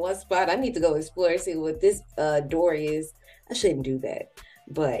standing in one spot. I need to go explore, see what this door is. I shouldn't do that.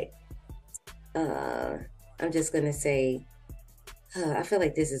 But I'm just going to say, I feel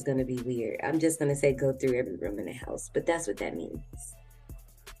like this is going to be weird. I'm just going to say go through every room in the house. But that's what that means.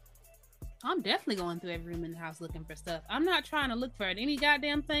 I'm definitely going through every room in the house looking for stuff. I'm not trying to look for any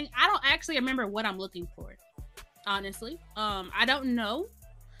goddamn thing. I don't actually remember what I'm looking for. Honestly. I don't know.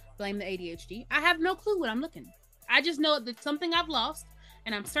 Blame the ADHD. I have no clue what I'm looking. I just know that something I've lost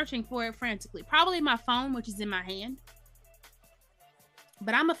and I'm searching for it frantically. Probably my phone, which is in my hand.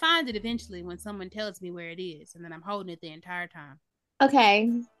 But I'm going to find it eventually when someone tells me where it is, and then I'm holding it the entire time.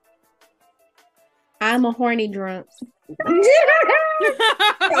 Okay. I'm a horny drunk. On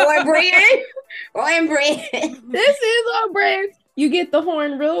brand. This is on brand. You get the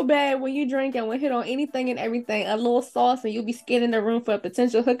horn real bad when you drink and will hit on anything and everything. A little sauce and you'll be scanning the room for a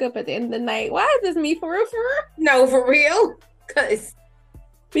potential hookup at the end of the night. Why is this me for real? No, for real? Because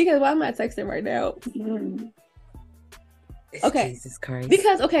why am I texting right now? Okay. Jesus Christ.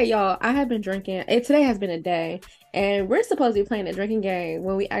 Because, okay, y'all, I have been drinking. Today has been a day. And we're supposed to be playing a drinking game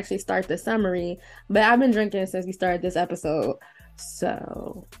when we actually start the summary. But I've been drinking since we started this episode.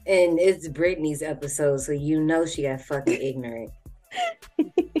 So. And it's Brittany's episode, so you know she got fucking ignorant.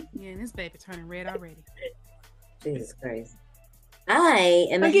 Yeah, and this baby turning red already. Jesus Christ. I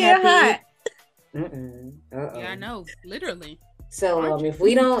am happy. Hot. Yeah, I know. Literally. So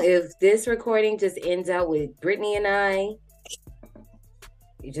if this recording just ends out with Brittany and I,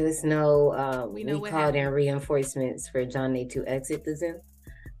 you just know we called in reinforcements for Johnny to exit the Zoom.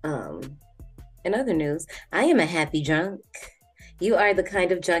 In other news, I am a happy drunk. You are the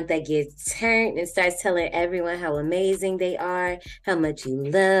kind of drunk that gets turned and starts telling everyone how amazing they are, how much you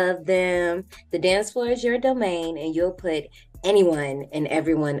love them. The dance floor is your domain, and you'll put anyone and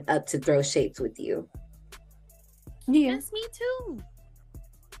everyone up to throw shapes with you. Yeah. That's me too.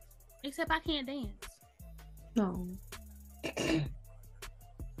 Except I can't dance. No.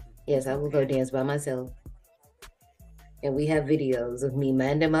 Yes, I will go dance by myself. And we have videos of me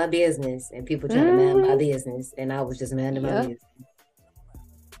minding my business and people trying to mind my business. And I was just minding my business.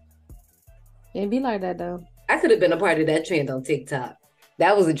 It be like that though. I could have been a part of that trend on TikTok.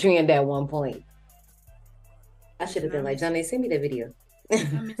 That was a trend at one point. I should have been like, Johnny, send me that video. I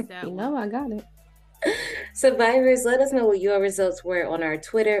missed that one. No, I got it. Survivors, let us know what your results were on our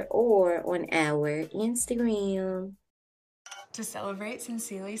Twitter or on our Instagram. To celebrate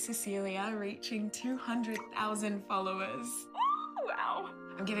Sincerely Cecilia reaching 200,000 followers. Wow.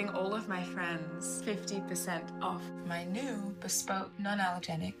 I'm giving all of my friends 50% off my new bespoke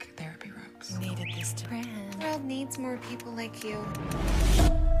non-allergenic therapy robes. Needed this to brand. The world needs more people like you.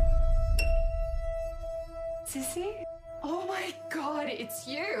 Sissy? Oh my god, it's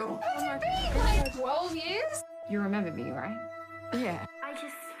you! It's been like 12 years? You remember me, right? Yeah. I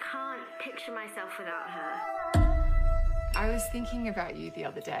just can't picture myself without her. I was thinking about you the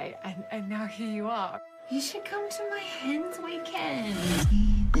other day, and now here you are. You should come to my hens weekend.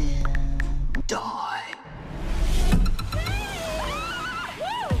 Die.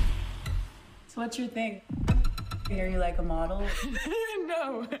 So what's your thing? Are you like a model?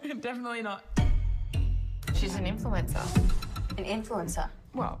 No, definitely not. She's an influencer. An influencer?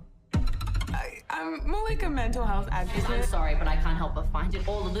 Well, I'm more like a mental health advocate. I'm sorry, but I can't help but find it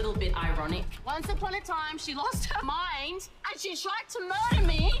all a little bit ironic. Once upon a time, she lost her mind, and she tried to murder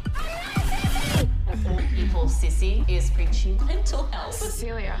me. Of all people, Sissy is preaching mental health.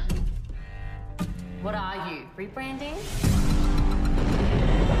 Cecilia. What are you, rebranding?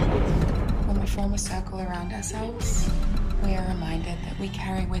 When we form a circle around ourselves, we are reminded that we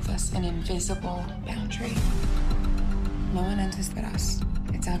carry with us an invisible boundary. No one enters but us.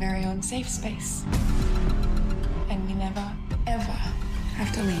 It's our very own safe space. And we never, ever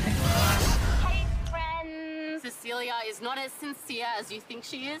have to leave it. Hey, friends! Cecilia is not as sincere as you think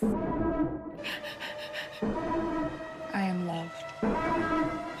she is. I am loved.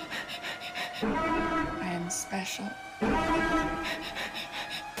 I am special. I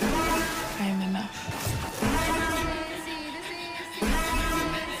am enough.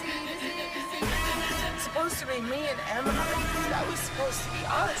 It's supposed to be me and Emma. That was supposed to be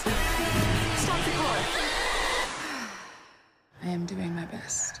us. Stop the car. I am doing my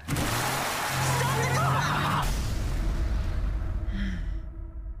best. Stop the car!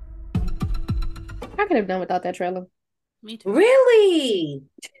 I could have done without that trailer. Me too. Really?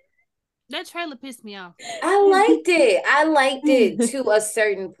 That trailer pissed me off. I liked it. I liked it to a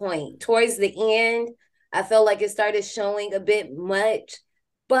certain point. Towards the end, I felt like it started showing a bit much,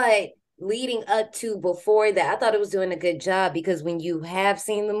 but leading up to before that, I thought it was doing a good job, because when you have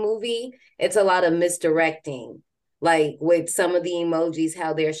seen the movie, it's a lot of misdirecting, like with some of the emojis,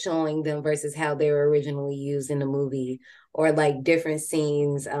 how they're showing them versus how they were originally used in the movie, or like different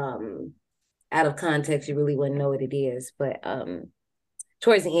scenes out of context. You really wouldn't know what it is, but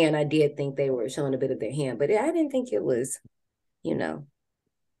towards the end, I did think they were showing a bit of their hand, but I didn't think it was, In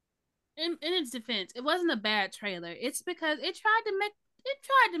its defense, it wasn't a bad trailer. It's because it tried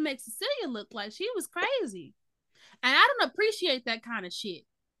to make Cecilia look like she was crazy, and I don't appreciate that kind of shit.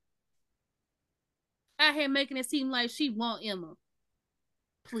 Out here making it seem like she want Emma.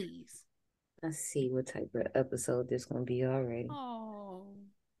 Please. Let's see what type of episode this gonna be already. Oh,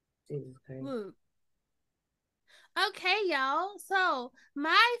 Jesus Christ. look. Okay, y'all. So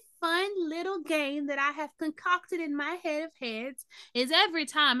my fun little game that I have concocted in my head of heads is every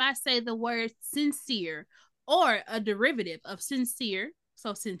time I say the word sincere or a derivative of sincere,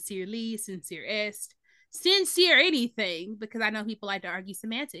 so sincerely, sincerest, sincere anything, because I know people like to argue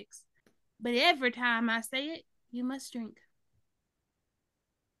semantics. But every time I say it, you must drink.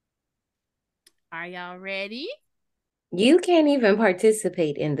 Are y'all ready? You can't even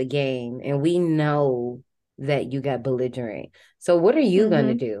participate in the game, and we know that you got belligerent. So what are you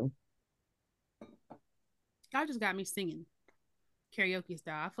gonna do? Y'all just got me singing karaoke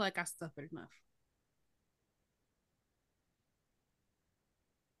style. I feel like I suffered enough.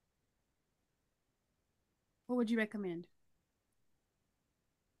 What would you recommend?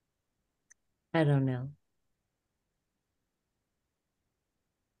 I don't know.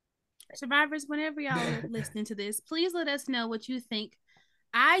 Survivors, whenever y'all are listening to this, please let us know what you think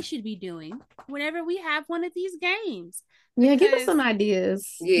I should be doing whenever we have one of these games. Yeah, give us some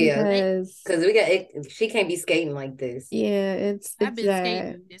ideas. Yeah, because we got it. She can't be skating like this. Yeah, I've been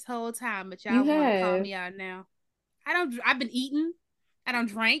skating this whole time, but y'all want to call me out now. I've been eating. I don't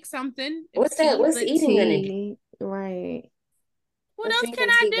drank something. What's that? What's eating gonna do? Right. What else can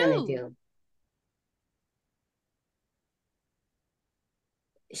I do?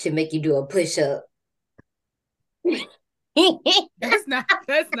 Should make you do a push-up. That's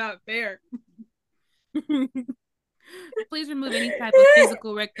not fair. Please remove any type of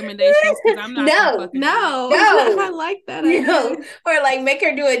physical recommendations, because I'm not. No. I like that. Or like make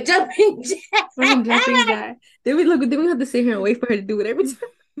her do a jumping jack. Jumping jack. Then we have to sit here and wait for her to do it every time.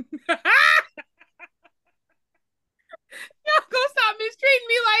 Y'all gonna stop mistreating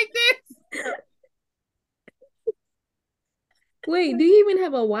me like this? Wait, do you even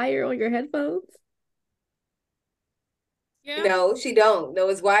have a wire on your headphones? Yeah. No, she don't. No,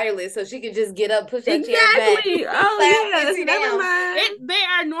 it's wireless, so she can just get up, push her chair back, Exactly. Oh clap, and yes. sit Never down. mind. They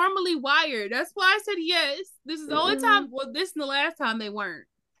are normally wired. That's why I said yes. This is the only time. Well, this is the last time they weren't.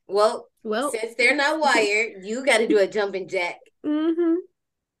 Well, since they're not wired, you got to do a jumping jack. Mm-hmm.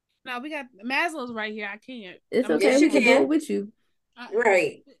 No, we got Maslow's right here. I can't. It's I'm okay. Yes, We you can do can. it with you.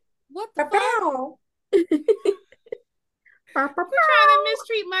 Right. What the fuck? You're trying to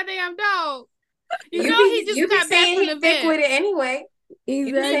mistreat my damn dog. You know he just got back saying from he the thick vet. with it anyway. You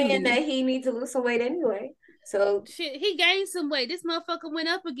be saying Exactly. that he needs to lose some weight anyway. So shit, he gained some weight. This motherfucker went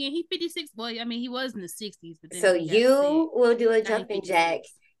up again. He 56. Boy, I mean, he was in the 60s, but then so he got you sick. will do a Now he jumping 56. jack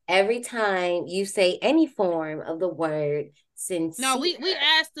every time you say any form of the word sincere. No, we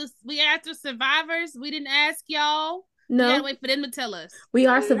asked the survivors. We didn't ask y'all. No. We gotta wait for them to tell us. We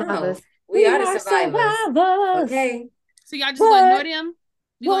are survivors. No, we are the survivors. Okay. So y'all just gonna ignore them?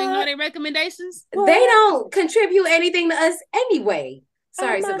 You gonna ignore their recommendations? They don't contribute anything to us anyway.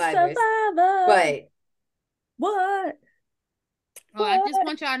 Sorry, survivors. But what? Oh, I just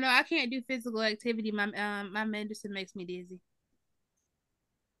want y'all to know I can't do physical activity. My medicine makes me dizzy.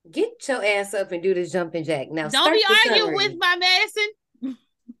 Get your ass up and do this jumping jack. Now don't be arguing with my medicine.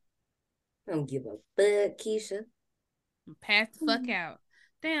 Don't give a fuck, Keisha. Pass the fuck out.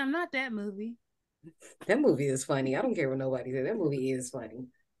 Damn, not that movie. That movie is funny. I don't care what nobody says. That movie is funny.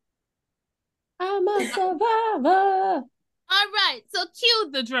 I'm a survivor. All right, so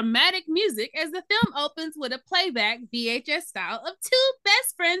cue the dramatic music as the film opens with a playback VHS style of two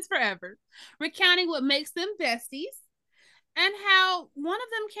best friends forever, recounting what makes them besties and how one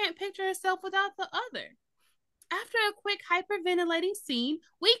of them can't picture herself without the other. After a quick hyperventilating scene,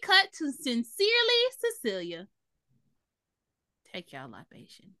 we cut to Sincerely Cecilia. Take y'all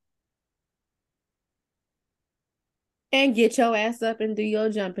libation. And get your ass up and do your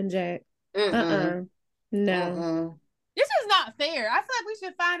jumping jack. No. This is not fair. I feel like we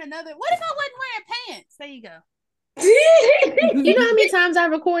should find another. What if I wasn't wearing pants? There you go. You know how many times I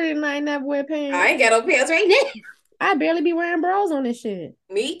recorded and I ain't never wear pants? I ain't got no pants right now. I barely be wearing bras on this shit.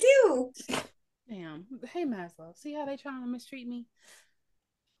 Me too. Damn. Hey, Maslow. See how they trying to mistreat me?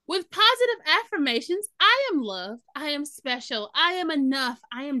 With positive affirmations, I am loved. I am special. I am enough.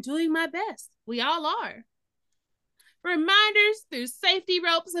 I am doing my best. We all are. Reminders through safety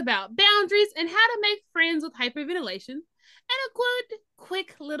ropes about boundaries and how to make friends with hyperventilation, and a good,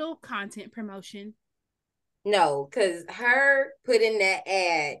 quick little content promotion. No, because her putting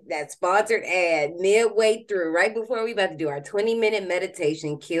that sponsored ad midway through, right before we about to do our 20-minute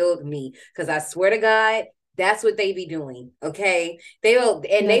meditation, killed me. Because I swear to God, that's what they be doing. Okay. They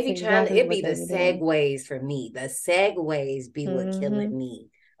be trying to, it be the segues for me. The segues be what killing me.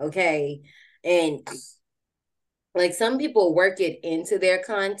 Okay. And like some people work it into their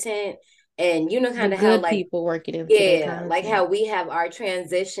content, and you know kind of how like people work it into their content. Like how we have our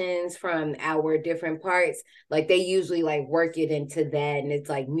transitions from our different parts, like they usually like work it into that, and it's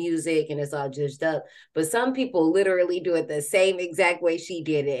like music and it's all judged up. But some people literally do it the same exact way she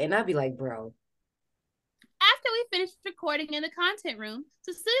did it, and I'd be like, bro. After we finished recording in the content room,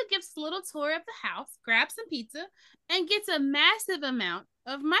 Cecilia gives a little tour of the house, grabs some pizza, and gets a massive amount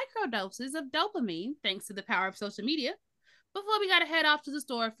of microdoses of dopamine, thanks to the power of social media, before we got to head off to the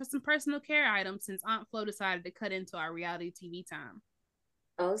store for some personal care items since Aunt Flo decided to cut into our reality TV time.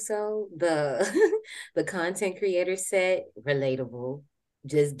 Also, the content creator said, relatable.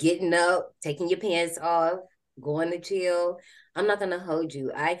 Just getting up, taking your pants off, going to chill. I'm not going to hold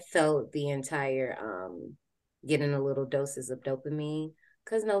you. I felt the entire getting a little doses of dopamine.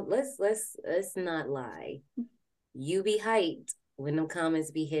 Because no, let's not lie. You be hyped when them comments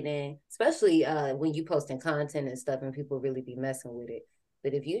be hitting, especially when you posting content and stuff and people really be messing with it.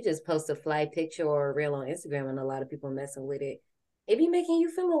 But if you just post a fly picture or a reel on Instagram and a lot of people messing with it, it be making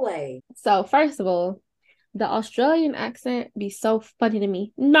you feel away. So first of all, the Australian accent be so funny to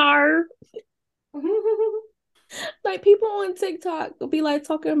me. Nar. Like people on TikTok will be like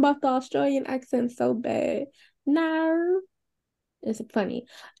talking about the Australian accent so bad. Nar. It's funny.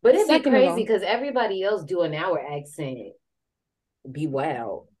 But it'd be crazy because everybody else doing our accent be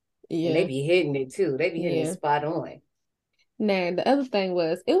wild. Yeah. And they be hitting it too. They be hitting it spot on. Nah, the other thing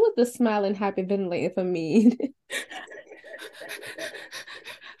was, it was the smiling, happy ventilating for me.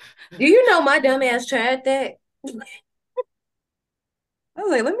 Do you know my dumb ass tried that? I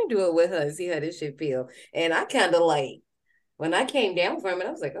was like, let me do it with her and see how this shit feel. And I kind of like, when I came down from it,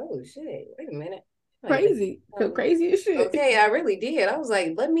 I was like, oh shit, wait a minute. Crazy. Feel crazy as shit. Okay, I really did. I was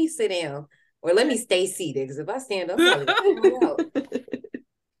like, let me sit down or let me stay seated, because if I stand up, I'm like,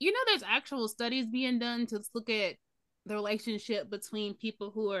 You know, there's actual studies being done to look at the relationship between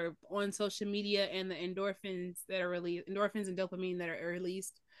people who are on social media and the endorphins and dopamine that are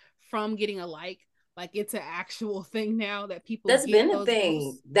released from getting a like it's an actual thing now that people that's get been a those thing.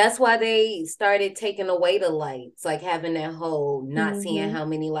 boosts. That's why they started taking away the likes, like having that whole not seeing how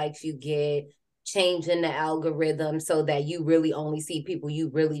many likes you get, changing the algorithm so that you really only see people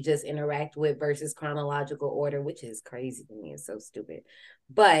you really just interact with versus chronological order, which is crazy to me. It's so stupid.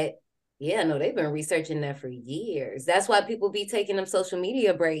 But yeah, no, they've been researching that for years. That's why people be taking them social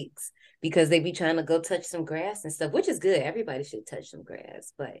media breaks, because they be trying to go touch some grass and stuff, which is good. Everybody should touch some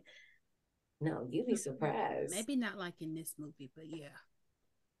grass, but no, you'd be surprised. Maybe not like in this movie, but yeah.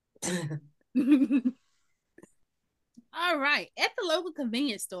 All right. At the local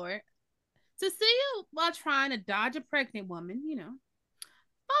convenience store, Cecilia, while trying to dodge a pregnant woman,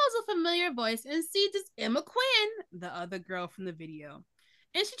 follows a familiar voice and sees it's Emma Quinn, the other girl from the video.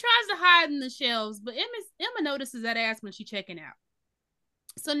 And she tries to hide in the shelves, but Emma notices that ass when she's checking out.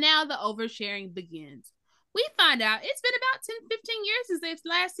 So now the oversharing begins. We find out it's been about 10, 15 years since they've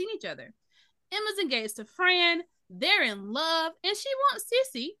last seen each other. Emma's engaged to Fran, they're in love, and she wants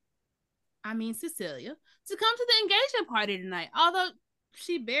Cecilia, to come to the engagement party tonight. Although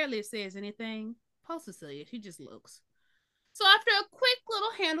she barely says anything. Poor Cecilia, she just looks. So after a quick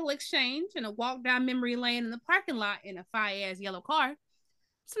little handle exchange and a walk down memory lane in the parking lot in a fire-ass yellow car,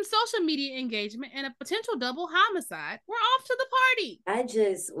 some social media engagement, and a potential double homicide, we're off to the party.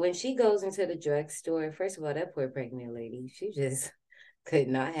 When she goes into the drugstore, first of all, that poor pregnant lady, she just could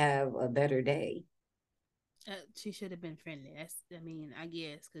not have a better day. She should have been friendly. I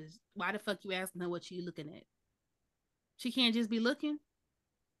guess, because why the fuck you asking her what she looking at? She can't just be looking.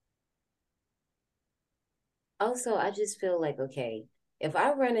 Also, I just feel like, okay, if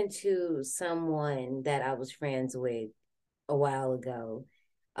I run into someone that I was friends with a while ago,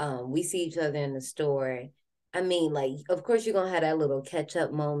 we see each other in the store. I mean, like, of course you're gonna have that little catch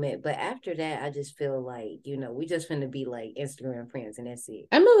up moment, but after that, I just feel like, we just finna be like Instagram friends, and that's it.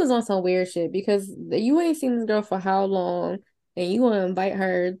 Emma was on some weird shit because you ain't seen this girl for how long, and you want to invite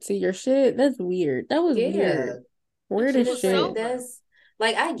her to your shit? That's weird. That was weird. Weird as shit. That's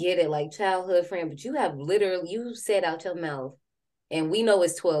like, I get it, like childhood friend, but you said out your mouth, and we know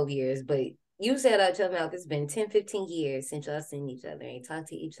it's 12 years, but you said out your mouth it's been 10, 15 years since y'all seen each other, ain't talked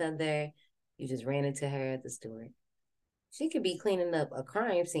to each other. You just ran into her at the store. She could be cleaning up a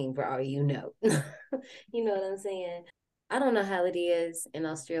crime scene for all you know. You know what I'm saying? I don't know how it is in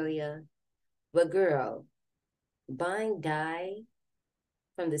Australia, but girl, buying dye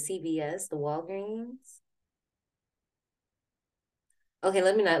from the CVS, the Walgreens. Okay,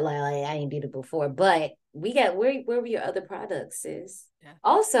 let me not lie, like, I ain't did it before, but where were your other products, sis? Yeah.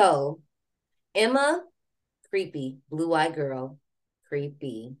 Also, Emma, creepy, blue-eyed girl,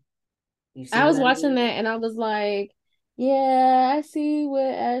 creepy. I was watching that and I was like, yeah, I see what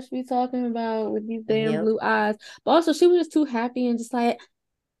Ashley talking about with these damn blue eyes. But also, she was just too happy and just like,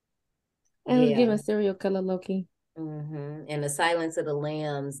 and was giving serial killer Loki. And the Silence of the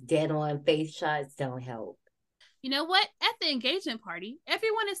Lambs, dead on face shots don't help. You know what? At the engagement party,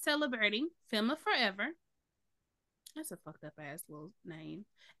 everyone is celebrating Fema Forever. That's a fucked up ass little name.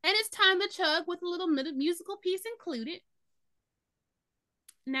 And it's time to chug with a little musical piece included.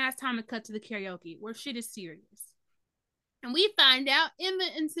 Now it's time to cut to the karaoke where shit is serious. And we find out Emma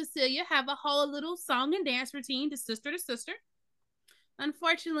and Cecilia have a whole little song and dance routine to sister.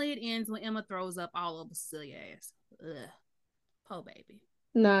 Unfortunately, it ends when Emma throws up all over Cecilia's ass. Ugh. Poor baby.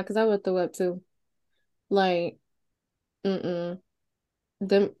 Nah, because I would throw up too. Like, Them,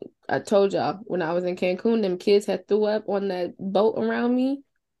 I told y'all when I was in Cancun, them kids had threw up on that boat around me.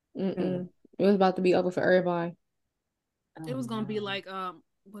 It was about to be over for everybody. It was gonna be like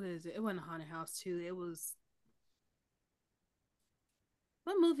what is it? It wasn't a haunted house too. It was,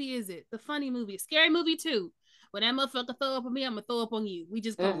 what movie is it? The funny movie, Scary Movie 2. When that motherfucker throw up on me, I'm gonna throw up on you. We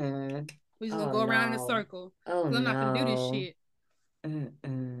just gonna go around in a circle. I'm not gonna do this shit.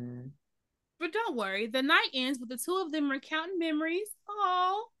 But don't worry, the night ends with the two of them recounting memories.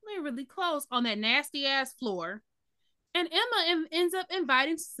 Oh, they're really close on that nasty ass floor. And Emma ends up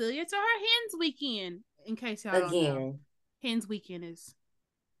inviting Cecilia to her Hens weekend. In case y'all don't know, Hens weekend is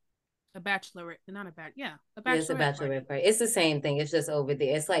a bachelorette, not a bachelorette. Yeah, a bachelorette. It's a bachelorette party. It's the same thing. It's just over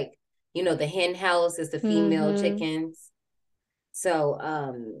there. It's like, the hen house is the female chickens. So,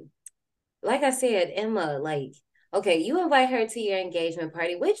 like I said, Emma, like, okay, you invite her to your engagement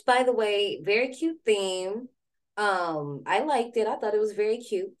party, which, by the way, very cute theme. I liked it. I thought it was very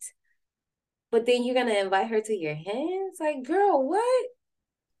cute. But then you're gonna invite her to your hens? Like, girl, what?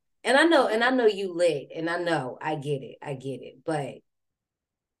 And I know you lit, and I get it, but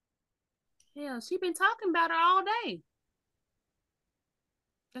yeah, she been talking about it all day.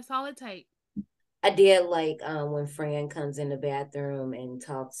 That's all it takes. I did like when Fran comes in the bathroom and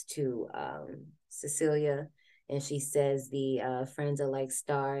talks to Cecilia, and she says the friends are like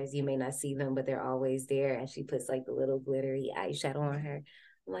stars. You may not see them, but they're always there. And she puts like the little glittery eyeshadow on her.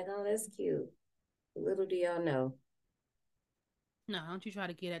 I'm like, oh, that's cute. Little do y'all know. No, don't you try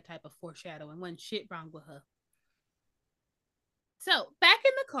to get that type of foreshadowing. Wasn't shit wrong with her. So back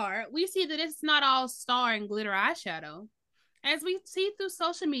in the car, we see that it's not all star and glitter eyeshadow. As we see through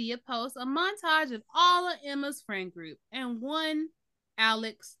social media posts, a montage of all of Emma's friend group and one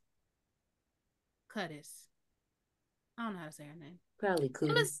Alex Cudis. I don't know how to say her name. Probably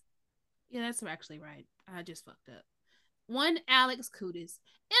Cudis. Yeah, that's actually right. I just fucked up. One Alex Cudis,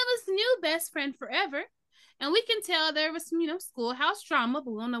 Emma's new best friend forever. And we can tell there was some, schoolhouse drama,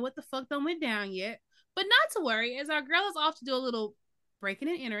 but we don't know what the fuck done went down yet. But not to worry, as our girl is off to do a little breaking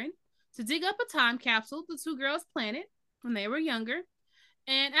and entering to dig up a time capsule the two girls planted when they were younger.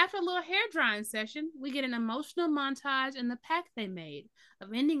 And after a little hair drying session, we get an emotional montage in the pact they made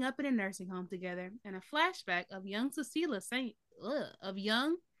of ending up in a nursing home together and a flashback of young Cecilia saying,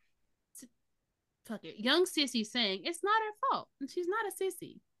 young Sissy saying it's not her fault and she's not a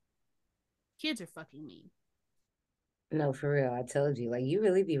sissy. Kids are fucking mean. No, for real. I told you, like, you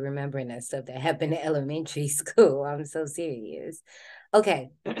really be remembering that stuff that happened in elementary school. I'm so serious. Okay.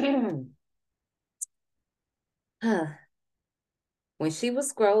 When she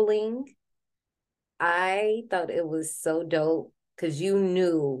was scrolling, I thought it was so dope because you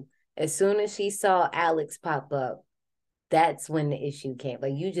knew as soon as she saw Alex pop up, that's when the issue came.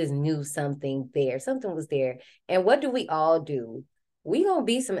 Like, you just knew something was there. And what do we all do? We gonna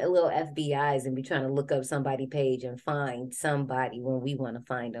be some little FBIs and be trying to look up somebody's page and find somebody when we want to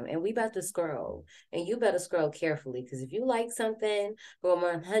find them. And we about to scroll. And you better scroll carefully, because if you like something from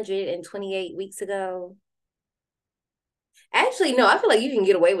 128 weeks ago, actually, no, I feel like you can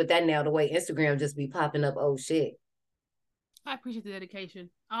get away with that now, the way Instagram just be popping up old shit. I appreciate the dedication.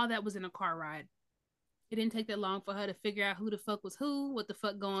 All that was in a car ride. It didn't take that long for her to figure out who the fuck was who, what the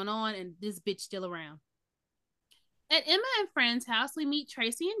fuck going on, and this bitch still around. At Emma and Fran's house, we meet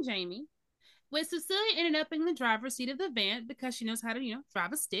Tracy and Jamie, with Cecilia ended up in the driver's seat of the van because she knows how to,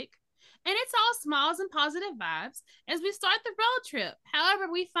 drive a stick. And it's all smiles and positive vibes as we start the road trip. However,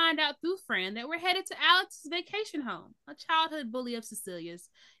 we find out through Fran that we're headed to Alex's vacation home, a childhood bully of Cecilia's.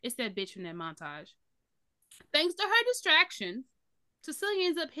 It's that bitch from that montage. Thanks to her distraction, Cecilia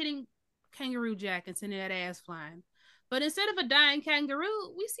ends up hitting Kangaroo Jack and sending that ass flying. But instead of a dying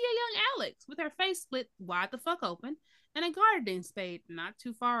kangaroo, we see a young Alex with her face split wide the fuck open and a gardening spade not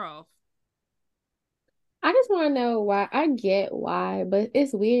too far off. I just want to know why. I get why, but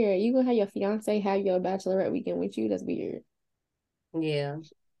it's weird. You gonna have your fiance have your bachelorette weekend with you? That's weird. Yeah.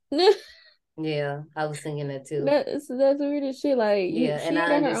 Yeah, I was thinking that too. That's weird as shit. Like, yeah, she and I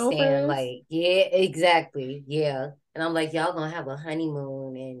got her own understand, friends. like, yeah, exactly. Yeah. And I'm like, y'all gonna have a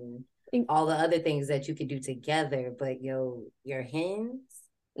honeymoon and all the other things that you could do together, but your hens?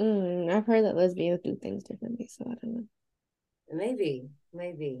 I've heard that lesbians do things differently, so I don't know. Maybe.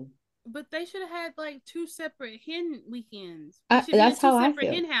 But they should have had like two separate hen weekends. That's how I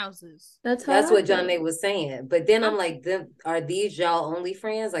feel. Hen houses. That's what John A was saying. But then I'm like, are these y'all only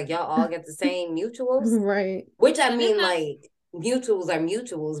friends? Like, y'all all get the same mutuals? Right. Which I mean, like, mutuals are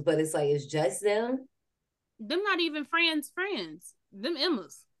mutuals, but it's like, it's just them. Them not even friends. Them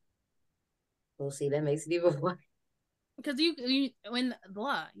Emmas. Well, see, that makes it even worse. Because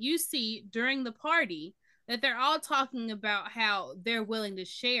you see during the party that they're all talking about how they're willing to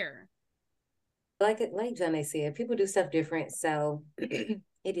share. Like John A said, people do stuff different, so it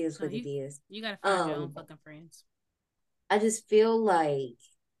is what it is. You gotta find your own fucking friends. I just feel like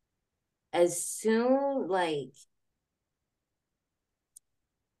as soon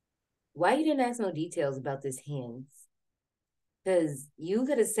why you didn't ask no details about this hens? Because you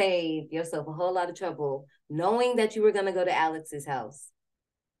could have saved yourself a whole lot of trouble knowing that you were gonna go to Alex's house.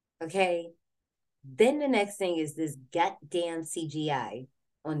 Okay. Then the next thing is this goddamn CGI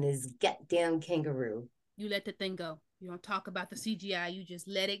on this goddamn kangaroo. You let the thing go. You don't talk about the CGI. You just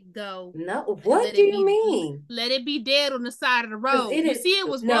let it go. No, what do you mean? Let it be dead on the side of the road. You see, it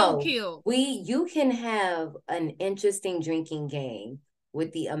was roadkill. You can have an interesting drinking game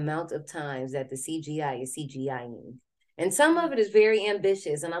with the amount of times that the CGI is CGIing. And some of it is very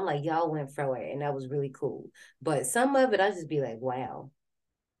ambitious. And I'm like, y'all went for it. And that was really cool. But some of it, I just be like, wow.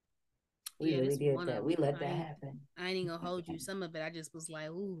 We really did that. We let that happen. I ain't gonna hold you. Some of it, I just was like,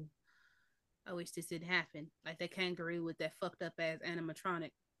 ooh, I wish this didn't happen. Like that kangaroo with that fucked up ass animatronic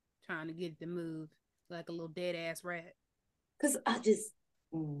trying to get it to move like a little dead ass rat. Because I just,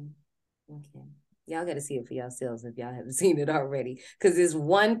 okay. Y'all got to see it for yourselves if y'all haven't seen it already. Because there's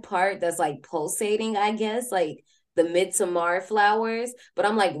one part that's like pulsating, I guess, like the midsummer flowers. But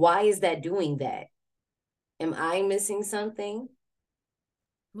I'm like, why is that doing that? Am I missing something?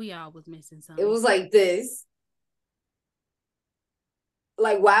 We all was missing something. It was like this.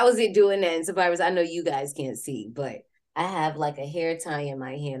 Like, why was it doing that in Survivors? I know you guys can't see, but I have like a hair tie in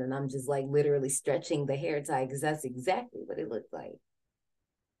my hand and I'm just like literally stretching the hair tie because that's exactly what it looked like.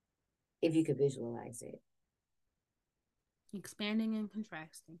 If you could visualize it. Expanding and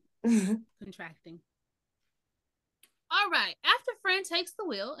contracting. Contracting. All right. After Fran takes the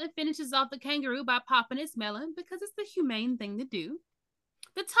wheel and finishes off the kangaroo by popping its melon because it's the humane thing to do,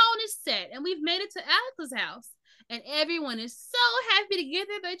 the tone is set and we've made it to Alex's house. And everyone is so happy to get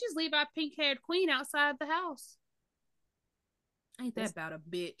there, they just leave our pink-haired queen outside the house. Ain't that about a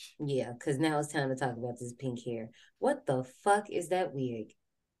bitch? Yeah, because now it's time to talk about this pink hair. What the fuck is that wig?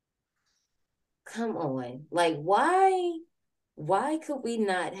 Come on. Like, why could we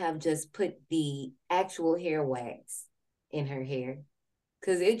not have just put the actual hair wax in her hair?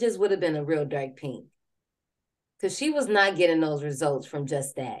 Because it just would have been a real dark pink. Because she was not getting those results from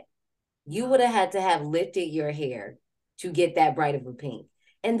just that. You would have had to have lifted your hair to get that bright of a pink.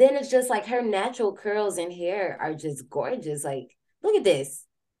 And then it's just like her natural curls and hair are just gorgeous. Like, look at this.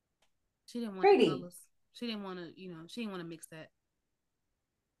 She didn't want Pretty. the colors. She didn't want to, she didn't want to mix that.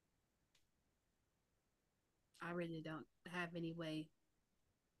 I really don't have any way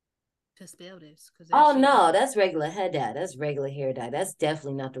to spell this. Oh, no, that's regular hair dye. That's regular hair dye. That's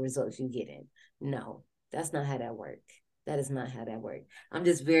definitely not the results you get in. No, that's not how that works. That is not how that works. I'm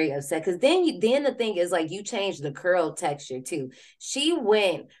just very upset because then the thing is like you changed the curl texture too. She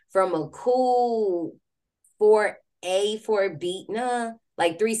went from a cool 4A, 4B,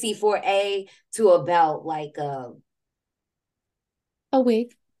 like 3C, 4A to about like a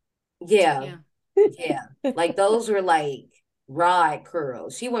wig. Yeah. Like those were like rod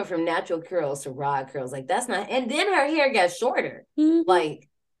curls. She went from natural curls to rod curls. Like that's not, and then her hair got shorter. Like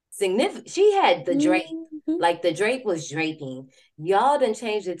significant. She had the drape. Like the drape was draping. Y'all done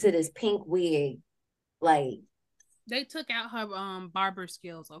changed it to this pink wig. Like they took out her barber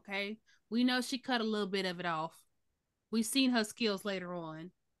skills, okay? We know she cut a little bit of it off. We've seen her skills later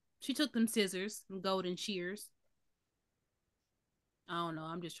on. She took them scissors and golden shears. I don't know.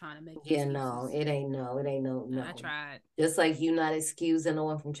 I'm just trying to make excuses. No. It ain't no. I tried. Just like you not excusing the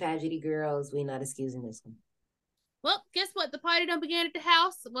one from Tragedy Girls, we not excusing this one. Well, guess what? The party done began at the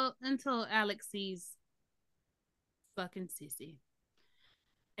house. Well, until Alex sees fucking Sissy.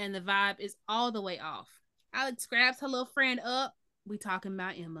 And the vibe is all the way off. Alex grabs her little friend up. We talking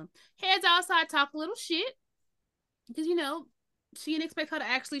about Emma. Heads outside, talk a little shit. Because, she didn't expect her to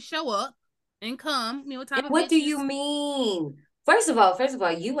actually show up and come. What do you mean? First of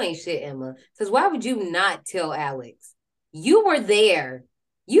all, you ain't shit, Emma. Because why would you not tell Alex? You were there.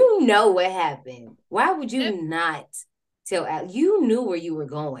 You know what happened. Why would you not tell Alex? You knew where you were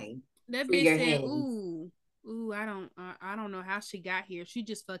going. That bitch said, ooh, I don't know how she got here. She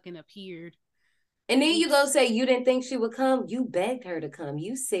just fucking appeared. And then you go say you didn't think she would come. You begged her to come.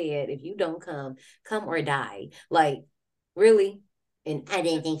 You said, if you don't come or die. Like, really? And I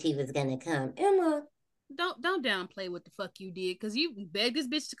didn't think she was gonna come. Emma. Don't downplay what the fuck you did, because you begged this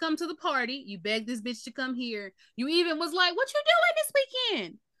bitch to come to the party. You begged this bitch to come here. You even was like, what you doing this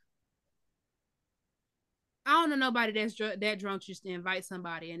weekend? I don't know nobody that's that drunk just to invite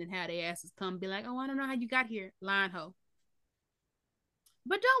somebody and then have their asses come be like, oh, I don't know how you got here. Lying hoe.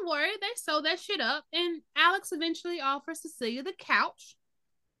 But don't worry, they sew that shit up, and Alex eventually offers Cecilia the couch,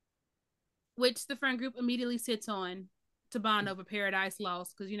 which the friend group immediately sits on to bond over Paradise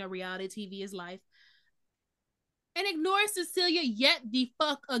Lost, because reality TV is life. And ignores Cecilia yet the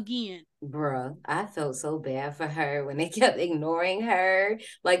fuck again. Bruh, I felt so bad for her when they kept ignoring her.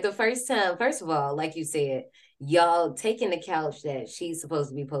 Like the first time, first of all, like you said, y'all taking the couch that she's supposed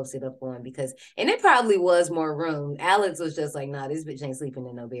to be posted up on and it probably was more room. Alex was just like, nah, this bitch ain't sleeping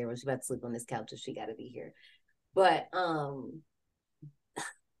in no bedroom. She about to sleep on this couch if she got to be here. But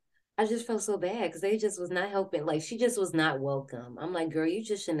I just felt so bad because they just was not helping. Like she just was not welcome. I'm like, girl, you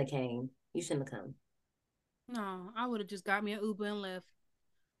just shouldn't have came. You shouldn't have come. No, I would have just got me an Uber and left.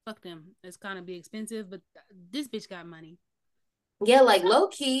 Fuck them. It's gonna be expensive, but this bitch got money. Yeah, like low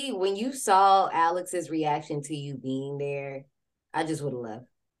key, when you saw Alex's reaction to you being there, I just would have left.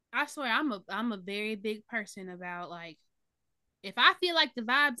 I swear, I'm a very big person about like, if I feel like the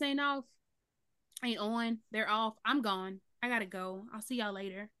vibes ain't on, they're off, I'm gone. I gotta go. I'll see y'all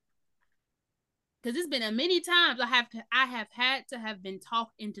later. Because it's been a many times I have had to have been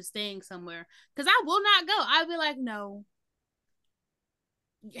talked into staying somewhere. Because I will not go. I'll be like, no.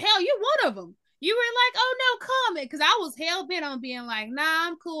 Hell, you're one of them. You were like, oh no, comment. Because I was hell bent on being like, nah,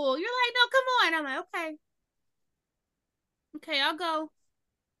 I'm cool. You're like, no, come on. I'm like, okay. Okay, I'll go.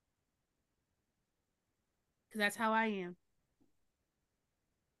 Because that's how I am.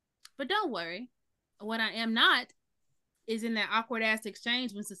 But don't worry. What I am not is in that awkward ass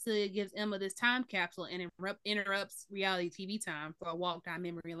exchange when Cecilia gives Emma this time capsule and interrupts reality TV time for a walk down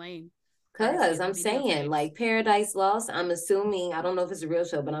memory lane. Cause I'm saying, like, Paradise Lost, I'm assuming, I don't know if it's a real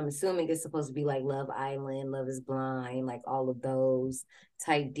show, but I'm assuming it's supposed to be like Love Island, Love is Blind, like all of those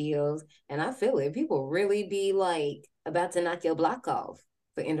type deals. And I feel it. People really be like about to knock your block off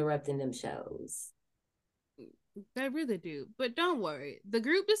for interrupting them shows. They really do. But don't worry. The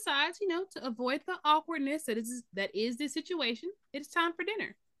group decides, to avoid the awkwardness that is the situation. It's time for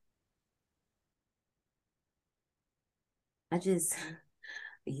dinner.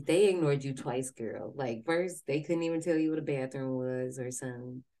 They ignored you twice, girl. Like, first, they couldn't even tell you what a bathroom was or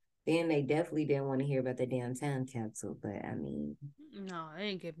something. Then they definitely didn't want to hear about the downtown capsule. But I mean, no, they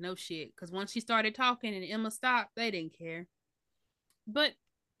didn't give no shit. Because once she started talking and Emma stopped, they didn't care. But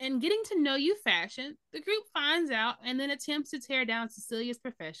in getting to know you fashion, the group finds out and then attempts to tear down Cecilia's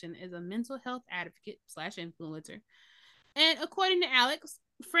profession as a mental health advocate / influencer. And according to Alex,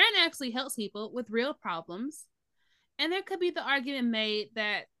 Fran actually helps people with real problems. And there could be the argument made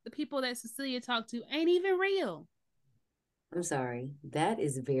that the people that Cecilia talked to ain't even real. I'm sorry. That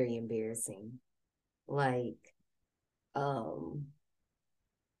is very embarrassing. Like, for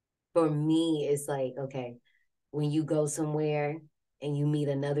me, it's like, okay, when you go somewhere and you meet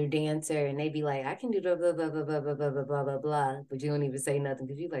another dancer and they be like, I can do blah, blah, blah, blah, blah, blah, blah, blah, blah, blah, blah, but you don't even say nothing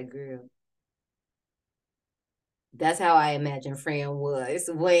because you're like, girl. That's how I imagine Fran was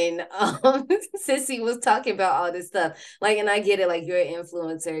when Sissy was talking about all this stuff. Like, and I get it, like, you're an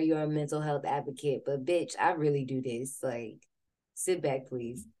influencer, you're a mental health advocate, but bitch, I really do this. Like, sit back,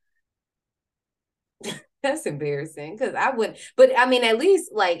 please. That's embarrassing because I wouldn't, but I mean, at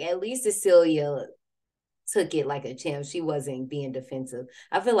least Cecilia took it like a champ. She wasn't being defensive.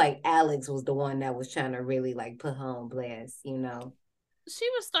 I feel like Alex was the one that was trying to really like put her on blast, She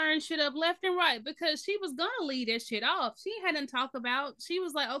was stirring shit up left and right because she was gonna leave that shit off. She hadn't talked about. She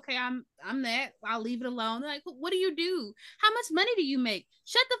was like, "Okay, I'm that. I'll leave it alone." They're like, what do you do? How much money do you make?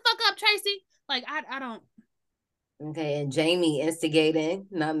 Shut the fuck up, Tracy. Like, I don't. Okay, and Jamie instigating,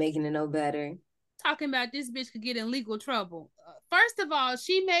 not making it no better. Talking about this bitch could get in legal trouble. First of all,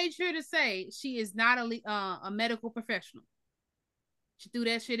 she made sure to say she is not a medical professional. She threw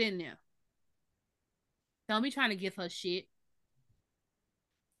that shit in there. Don't be trying to give her shit.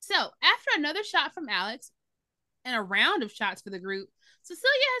 So, after another shot from Alex and a round of shots for the group, Cecilia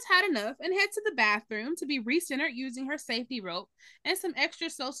has had enough and heads to the bathroom to be recentered using her safety rope and some extra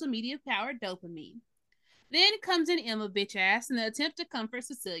social media powered dopamine. Then comes in Emma bitch ass in the attempt to comfort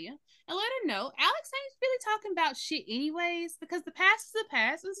Cecilia and let her know Alex ain't really talking about shit anyways because the past is the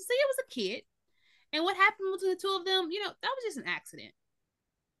past and Cecilia was a kid. And what happened between the two of them, that was just an accident.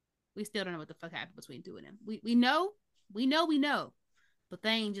 We still don't know what the fuck happened between two of them. We know, but they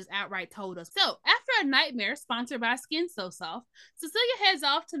ain't just outright told us. So, after a nightmare sponsored by Skin So Soft, Cecilia heads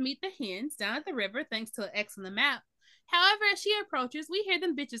off to meet the hens down at the river thanks to an X on the map. However, as she approaches, we hear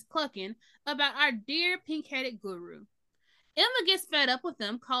them bitches clucking about our dear pink-headed guru. Emma gets fed up with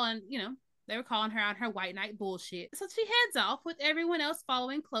them they were calling her on her white knight bullshit. So she heads off with everyone else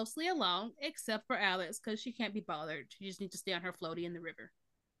following closely along, except for Alex, because she can't be bothered. She just needs to stay on her floaty in the river.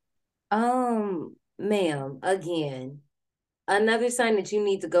 Ma'am, again, another sign that you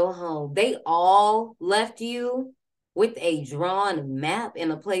need to go home. They all left you with a drawn map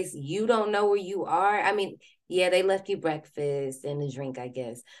in a place you don't know where you are. I mean, yeah, they left you breakfast and a drink, I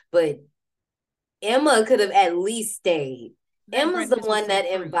guess. But Emma could have at least stayed. Emma's the one that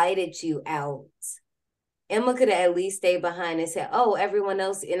invited you out. Emma could have at least stayed behind and said, oh, everyone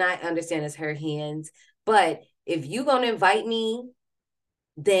else, and I understand it's her hands, but if you gonna invite me,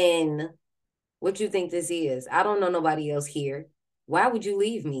 then what you think this is? I don't know nobody else here. Why would you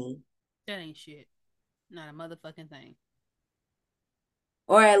leave me? That ain't shit. Not a motherfucking thing.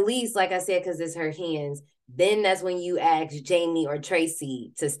 Or at least, like I said, because it's her hands, then that's when you ask Jamie or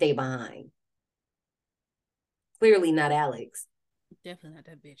Tracy to stay behind. Clearly not Alex. Definitely not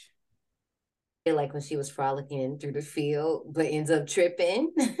that bitch. Like when she was frolicking through the field, but ends up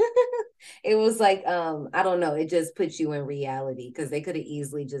tripping. It was like, I don't know. It just puts you in reality because they could have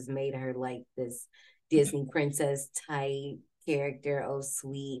easily just made her like this Disney princess type character. Oh,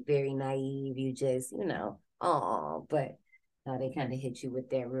 sweet, very naive. You just, oh, but no, they kind of hit you with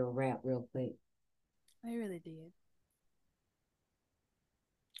that real rap real quick. They really did.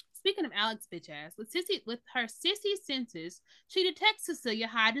 speaking of Alex bitch ass, with her sissy senses, she detects Cecilia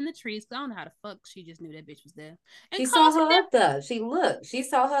hiding in the trees. I don't know how the fuck she just knew that bitch was there. And she saw her up there. She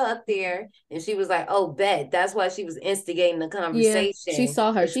saw her up there, and she was like, "Oh, bet." That's why she was instigating the conversation. Yeah, she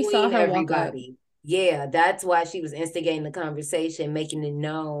saw her. She saw her everybody. Walk up. Yeah, that's why she was instigating the conversation, making it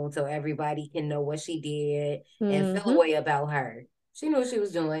known so everybody can know what she did and feel a way about her. She knew what she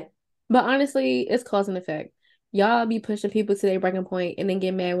was doing. But honestly, it's cause and effect. Y'all be pushing people to their breaking point and then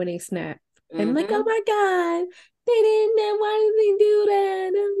get mad when they snap. And like, oh my God, they didn't know, why did they do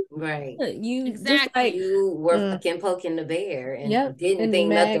that? Right. You exactly. just like you were fucking poking the bear and didn't and think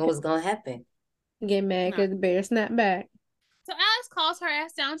nothing was gonna happen. Get mad because the bear snapped back. So Alex calls her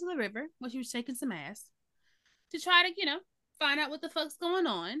ass down to the river when she was shaking some ass to try to, find out what the fuck's going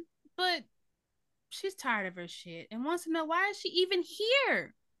on. But she's tired of her shit and wants to know why is she even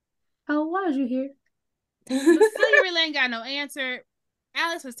here? Oh, why is you here? But Cecilia really ain't got no answer.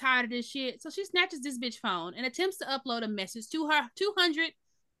 Alex was tired of this shit, so she snatches this bitch phone and attempts to upload a message to her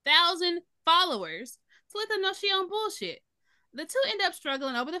 200,000 followers to let them know she on bullshit. The two end up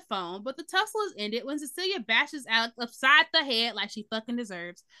struggling over the phone, but the tussle is ended when Cecilia bashes Alex upside the head like she fucking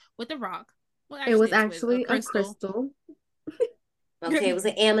deserves with a rock. Well, it was actually a crystal. Okay, it was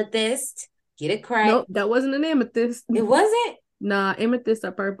an amethyst. Get it correct. Nope, that wasn't an amethyst. It wasn't? Nah, amethyst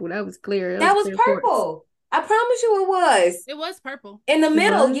are purple. That was clear. That was purple. Quartz. I promise you it was. It was purple. In the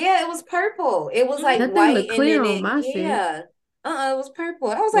middle, yeah, it was purple. It was like that white thing looked clear and then on my shit. It was purple.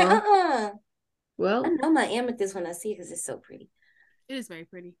 I was like, Well, I know my amethyst when I see it because it's so pretty. It is very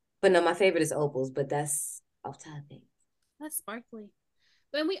pretty. But no, my favorite is opals, but that's off topic. That's sparkly.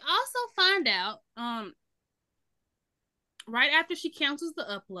 But we also find out, right after she cancels the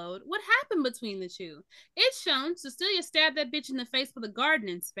upload, what happened between the two. It's shown Cecilia stabbed that bitch in the face with a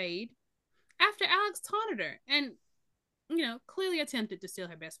gardening spade after Alex taunted her and, clearly attempted to steal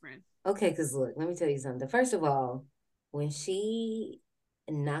her best friend. Okay, because look, let me tell you something. First of all, when she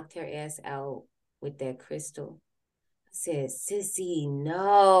knocked her ass out with that crystal, I said, "Sissy,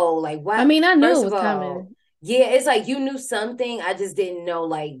 no." Like, why? I mean, I knew it was coming. Yeah, it's like you knew something. I just didn't know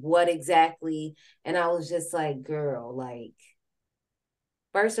like what exactly. And I was just like, girl, like,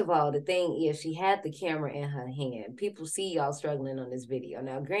 first of all, the thing is she had the camera in her hand. People see y'all struggling on this video.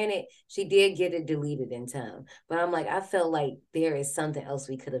 Now, granted, she did get it deleted in time. But I'm like, I felt like there is something else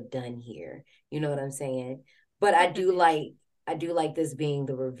we could have done here. You know what I'm saying? But I do like this being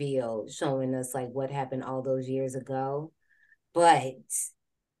the reveal, showing us like what happened all those years ago. But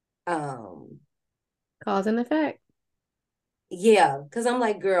cause and effect. Yeah, because I'm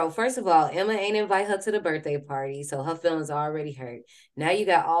like, girl, first of all, Emma ain't invite her to the birthday party, so her feelings are already hurt. Now you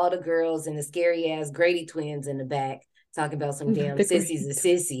got all the girls and the scary ass Grady twins in the back talking about some damn sissy's a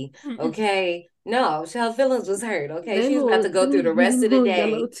sissy. Okay. No, her feelings was hurt. Okay. She was about to go through the rest of the day.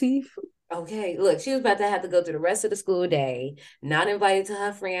 Yellow teeth. Okay, look, she was about to have to go through the rest of the school day, not invited to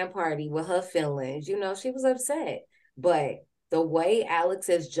her friend party with her feelings. She was upset. But the way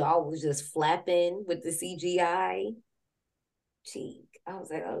Alex's jaw was just flapping with the CGI cheek, I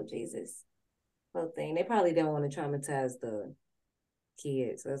was like, oh, Jesus. Whole thing. They probably didn't want to traumatize the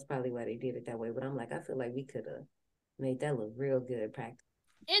kids. So that's probably why they did it that way. But I'm like, I feel like we could have made that look real good practice.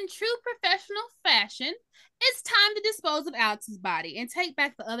 In true professional fashion, it's time to dispose of Alex's body and take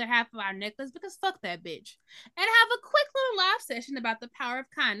back the other half of our necklace because fuck that bitch. And have a quick little live session about the power of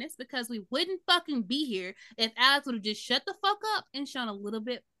kindness because we wouldn't fucking be here if Alex would have just shut the fuck up and shown a little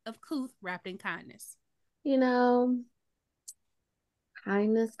bit of couth wrapped in kindness.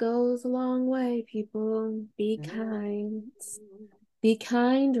 Kindness goes a long way, people. Be kind. Be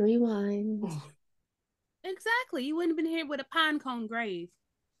kind, rewind. Exactly. You wouldn't have been here with a pine cone grave.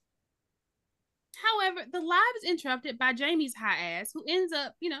 However, the live is interrupted by Jamie's high ass, who ends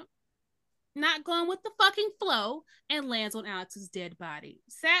up, not going with the fucking flow and lands on Alex's dead body.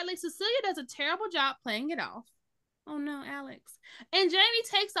 Sadly, Cecilia does a terrible job playing it off. Oh no, Alex. And Jamie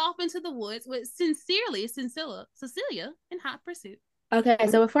takes off into the woods with Cecilia in hot pursuit. Okay,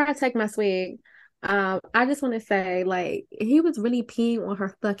 so before I take my swig, I just want to say, like, he was really peeing on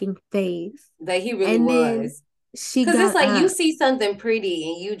her fucking face. Like, he really was. Because it's like you see something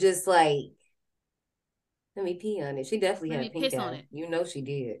pretty and you just like, let me pee on it. She definitely had pink eye. You know she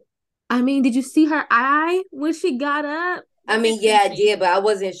did. I mean, did you see her eye when she got up? I mean, yeah, I did, but I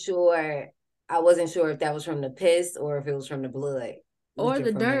wasn't sure. If that was from the piss or if it was from the blood. Or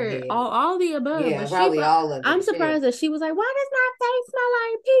the dirt. All the above. Yeah, probably all of it. I'm surprised that she was like, why does my face smell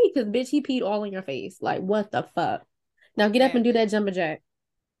like pee? Because, bitch, he peed all in your face. Like, what the fuck? Now get up and do that jumping jack.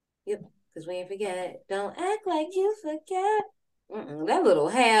 Yep, because we ain't forget. Don't act like you forget. That little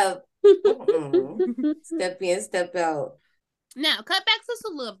have. Step in, step out. Now, cut back to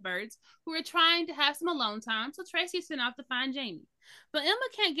the lovebirds who are trying to have some alone time, so Tracy sent off to find Jamie. But Emma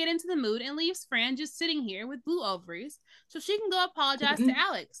can't get into the mood and leaves Fran just sitting here with blue ovaries so she can go apologize to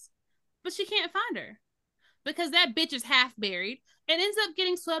Alex. But she can't find her because that bitch is half buried and ends up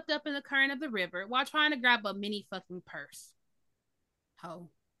getting swept up in the current of the river while trying to grab a mini fucking purse. Ho.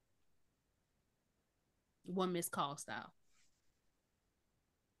 One missed call style.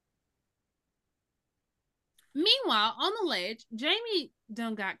 Meanwhile, on the ledge, Jamie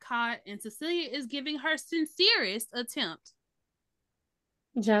done got caught and Cecilia is giving her sincerest attempt.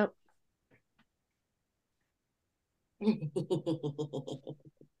 Jump.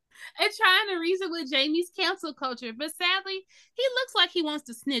 And trying to reason with Jamie's cancel culture, but sadly, he looks like he wants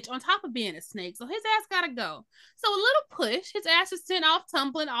to snitch on top of being a snake, so his ass gotta go. So a little push, his ass is sent off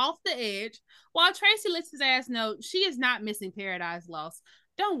tumbling off the edge, while Tracy lets his ass know she is not missing Paradise Lost.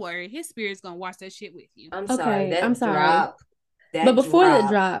 Don't worry, his spirit's gonna watch that shit with you. I'm sorry. But before the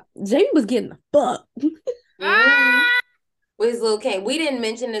drop, Jamie was getting the fuck. With his little cane. We didn't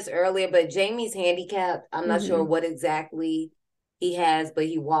mention this earlier, but Jamie's handicapped. I'm not sure what exactly he has, but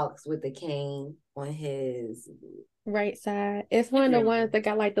he walks with a cane on his right side. It's one of the ones that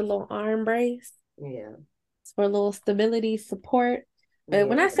got like the little arm brace. Yeah. It's for a little stability support. But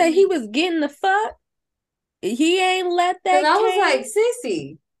when I say he was getting the fuck, he ain't let that. I was like,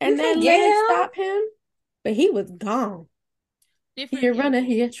 Sissy, and then let it stop him. But he was gone. You're running,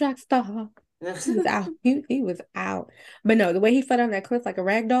 you're a track star. He was out. He was out. But no, the way he fell on that cliff like a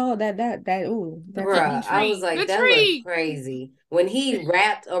rag doll, that bruh, I was like, that was crazy. When he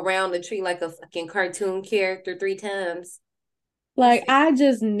wrapped around the tree like a fucking cartoon character 3 times. Like I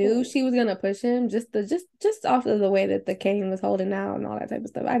just knew she was gonna push him just off of the way that the cane was holding out and all that type of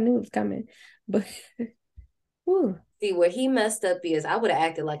stuff. I knew it was coming. But see where he messed up is I would have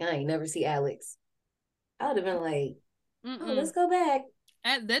acted like I ain't never see Alex. I would have been like, oh, let's go back.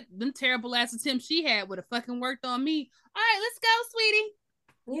 At them terrible ass attempts she had would have fucking worked on me. All right, let's go, sweetie.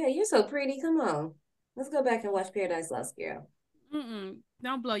 Yeah, you're so pretty. Come on. Let's go back and watch Paradise Lost, girl.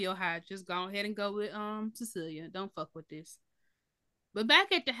 Don't blow your high. Just go ahead and go with Cecilia. Don't fuck with this. But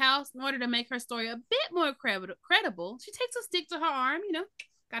back at the house, in order to make her story a bit more credible, she takes a stick to her arm,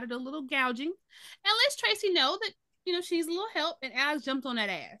 gotta do a little gouging, and lets Tracy know that, she needs a little help, and Alex jumped on that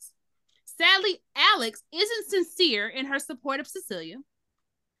ass. Sadly, Alex isn't sincere in her support of Cecilia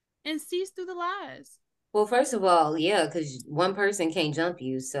and sees through the lies. Well, first of all, yeah, because one person can't jump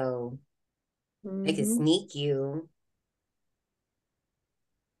you, so they can sneak you.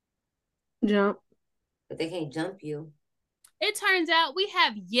 Jump. But they can't jump you. It turns out we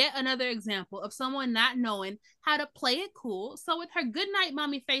have yet another example of someone not knowing how to play it cool. So with her goodnight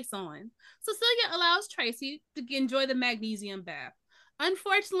mommy face on, Cecilia allows Tracy to enjoy the magnesium bath.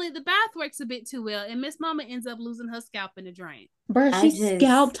 Unfortunately, the bath works a bit too well, and Miss Mama ends up losing her scalp in the drain. Bruh, she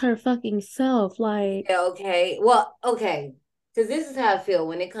scalped her fucking self. Like, yeah, okay. Well, okay. Because this is how I feel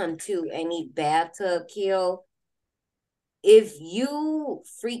when it comes to any bathtub kill. If you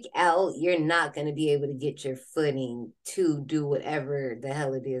freak out, you're not going to be able to get your footing to do whatever the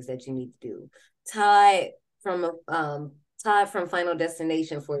hell it is that you need to do. Todd from Final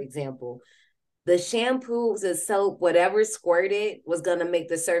Destination, for example, the shampoo, the soap, whatever squirted was going to make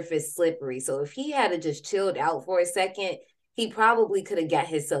the surface slippery. So if he had just chilled out for a second, he probably could have got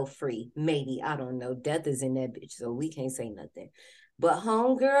himself free. Maybe. I don't know. Death is in that bitch, so we can't say nothing. But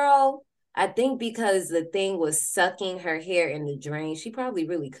homegirl, I think because the thing was sucking her hair in the drain, she probably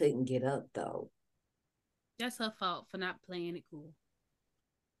really couldn't get up, though. That's her fault for not playing it cool.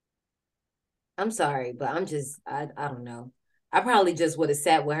 I'm sorry, but I don't know. I probably just would have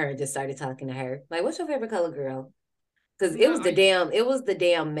sat with her and just started talking to her. Like, what's your favorite color, girl? Because it was the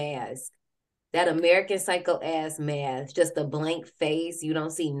damn mask. That American Psycho ass mask. Just a blank face. You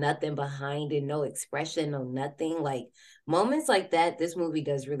don't see nothing behind it. No expression, no nothing. Like, moments like that, this movie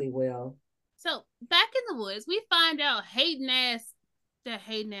does really well. So, back in the woods, we find out hating ass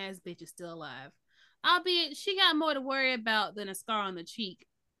bitch is still alive. Albeit, she got more to worry about than a scar on the cheek.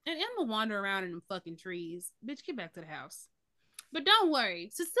 And Emma wander around in them fucking trees. Bitch, get back to the house. But don't worry,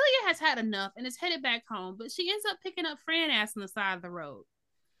 Cecilia has had enough and is headed back home, but she ends up picking up Fran ass on the side of the road.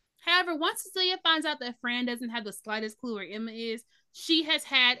 However, once Cecilia finds out that Fran doesn't have the slightest clue where Emma is, she has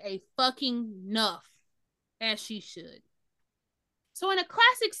had a fucking enough, as she should. So in a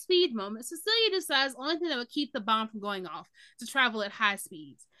classic speed moment, Cecilia decides the only thing that would keep the bomb from going off to travel at high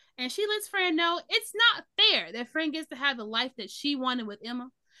speeds. And she lets Fran know it's not fair that Fran gets to have the life that she wanted with Emma,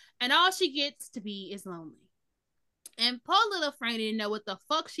 and all she gets to be is lonely. And poor little Fran didn't know what the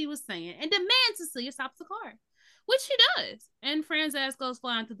fuck she was saying and demands Cecilia stops the car, which she does. And Fran's ass goes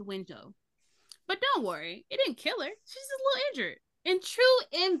flying through the window. But don't worry, it didn't kill her. She's just a little injured. In true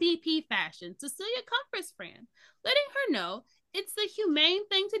MVP fashion, Cecilia comforts Fran, letting her know it's the humane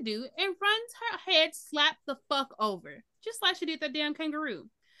thing to do and runs her head slap the fuck over, just like she did that damn kangaroo.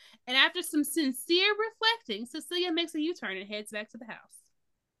 And after some sincere reflecting, Cecilia makes a U-turn and heads back to the house.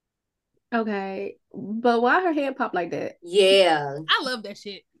 Okay, but why her head pop like that? Yeah, I love that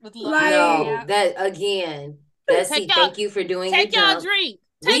shit. With no, that again. Bessie, thank you for doing your job. Drink.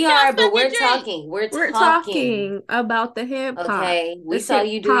 We are, but we're talking. We're talking about the hip hop. Okay, we saw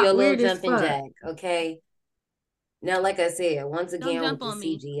you do your little jumping jack. Okay. Now, like I said, once again with the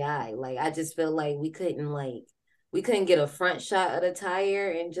CGI, like I just feel like we couldn't get a front shot of the tire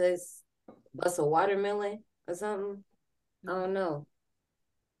and just bust a watermelon or something. I don't know.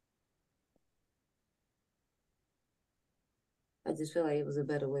 I just feel like it was a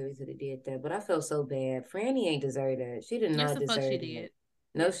better way we could have did that. But I felt so bad. Franny ain't deserve that. She did not deserve that. Did.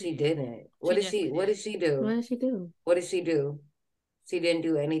 No, she didn't. What did she do? What did she do? What did she do? She didn't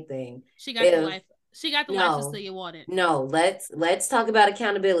do anything. She got the life. She got the life Cecilia wanted. No, let's talk about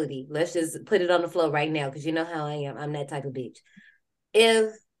accountability. Let's just put it on the floor right now because you know how I am. I'm that type of bitch.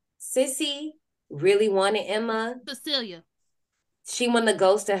 If Sissy really wanted Emma, Cecilia, she wouldn't have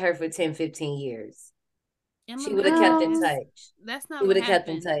ghosted her for 10, 15 years. She would have kept in touch. That's not. She would have kept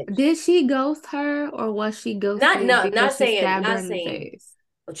in touch. Did she ghost her, or was she ghosted? Not saying.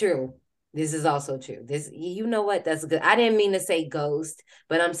 True. This is also true. You know what? That's good. I didn't mean to say ghost,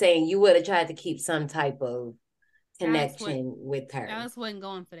 but I'm saying you would have tried to keep some type of connection with her. Alice wasn't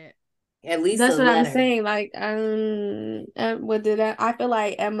going for that. At least that's what I'm saying. Like, what did I feel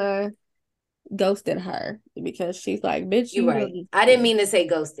like Emma ghosted her because she's like, bitch, you're right. I didn't mean to say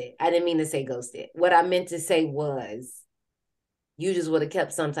ghosted. What I meant to say was you just would have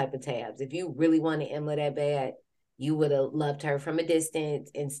kept some type of tabs. If you really wanted Emma that bad, you would have loved her from a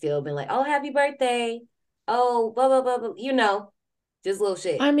distance and still been like, oh, happy birthday. Oh, blah, blah, blah, blah. You know, just little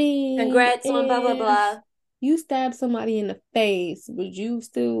shit. I mean, congrats on blah, blah, blah. You stab somebody in the face, would you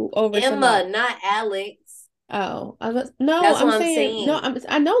still over Emma, somebody? not Alex. Oh, that's what I'm saying. No,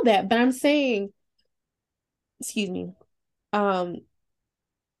 I know that, but I'm saying, excuse me,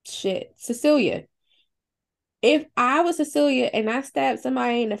 Cecilia. If I was Cecilia and I stabbed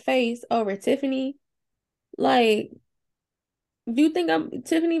somebody in the face over Tiffany, like, do you think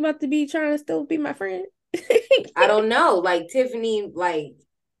Tiffany about to be trying to still be my friend? I don't know. Like Tiffany, like,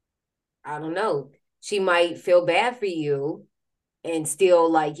 I don't know. She might feel bad for you and still,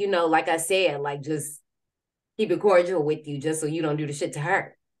 like, you know, like I said, like just keep it cordial with you just so you don't do the shit to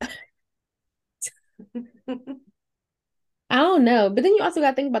her. I don't know. But then you also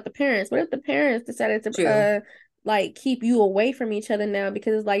got to think about the parents. What if the parents decided to like keep you away from each other now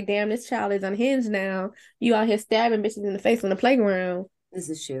because it's like, damn, this child is unhinged now. You out here stabbing bitches in the face on the playground. This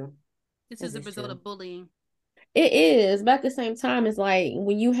is true. This is a result of bullying. It is, but at the same time, it's like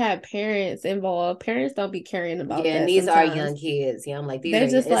when you have parents involved, parents don't be caring about that. Yeah, and these are young kids. Yeah, I'm like,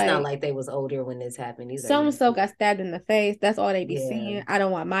 it's not like they was older when this happened. These so got stabbed in the face. That's all they be seeing. I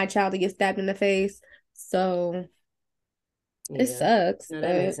don't want my child to get stabbed in the face. So it sucks. No,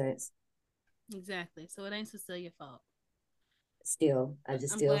 that makes sense. Exactly. So it ain't Cecilia's fault. Still, I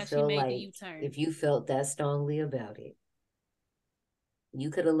just still feel like if you felt that strongly about it, you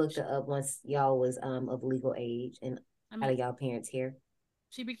could have looked it up once y'all was of legal age and how do y'all parents here?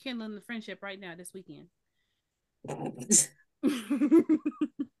 She be kindling the friendship right now this weekend.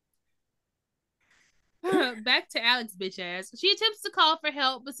 Back to Alex bitch ass. She attempts to call for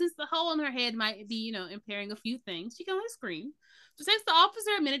help, but since the hole in her head might be, impairing a few things, she can only scream. So it takes the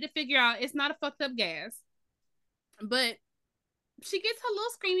officer a minute to figure out it's not a fucked up gas. But she gets her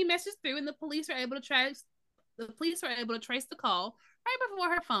little screamy message through, and the police are able to trace the call right before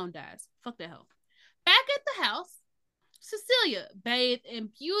her phone dies. Fuck the hell. Back at the house, Cecilia, bathed in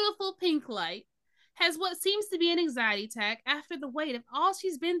beautiful pink light, has what seems to be an anxiety attack after the weight of all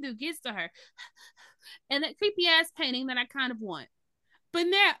she's been through gets to her. And that creepy ass painting that I kind of want. But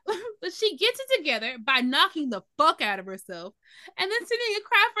she gets it together by knocking the fuck out of herself and then sending a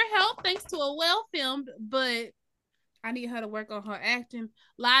cry for help thanks to a well-filmed, but I need her to work on her acting,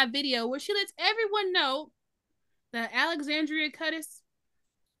 live video where she lets everyone know that Alexandria Cudis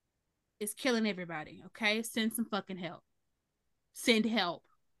is killing everybody, okay? Send some fucking help. Send help.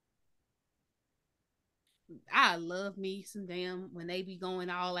 I love me some damn when they be going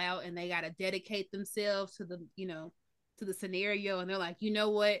all out and they gotta dedicate themselves to the, to the scenario, and they're like, you know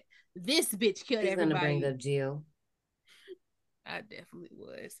what? This bitch killed everybody. Gonna bring up Jill. I definitely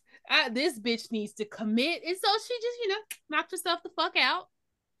was. This bitch needs to commit, and so she just, knocked herself the fuck out.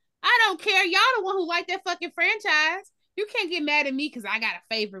 I don't care. Y'all the one who liked that fucking franchise. You can't get mad at me because I got a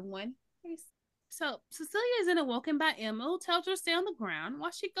favorite one. So Cecilia is then awoken by Emma, who tells her to stay on the ground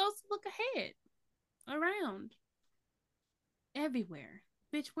while she goes to look ahead, around, everywhere.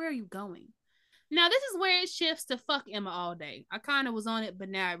 Bitch, where are you going? Now, this is where it shifts to fuck Emma all day. I kind of was on it, but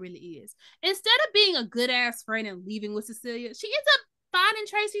now it really is. Instead of being a good ass friend and leaving with Cecilia, she ends up finding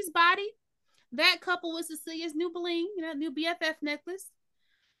Tracy's body. That coupled with Cecilia's new bling, new BFF necklace.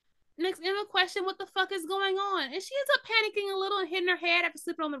 Next, Emma questioned what the fuck is going on, and she ends up panicking a little and hitting her head after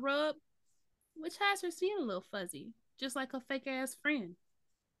slipping on the rug, which has her skin a little fuzzy, just like her fake ass friend.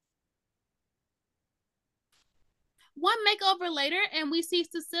 One makeover later, and we see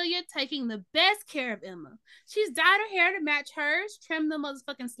Cecilia taking the best care of Emma. She's dyed her hair to match hers, trimmed the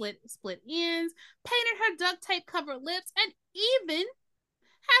motherfucking split ends, painted her duct tape covered lips, and even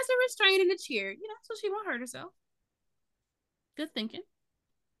has her restrained in a chair, so she won't hurt herself. Good thinking.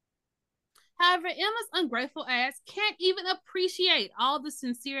 However, Emma's ungrateful ass can't even appreciate all the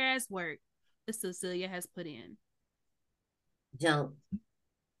sincere ass work that Cecilia has put in. Jump.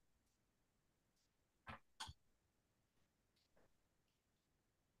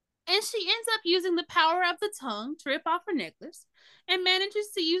 And she ends up using the power of the tongue to rip off her necklace and manages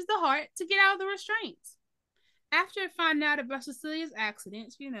to use the heart to get out of the restraints. After finding out about Cecilia's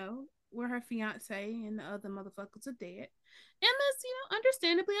accidents, where her fiance and the other motherfuckers are dead, Emma's,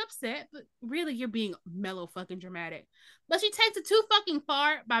 understandably upset, but really you're being mellow fucking dramatic. But she takes it too fucking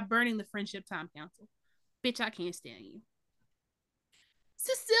far by burning the Friendship Time Council. Bitch, I can't stand you.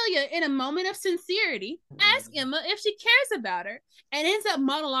 Cecilia, in a moment of sincerity, asks Emma if she cares about her and ends up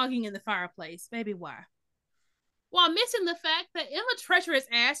monologuing in the fireplace. Baby, why? While missing the fact that Emma treacherous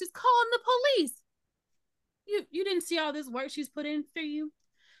ass is calling the police. You didn't see all this work she's put in for you?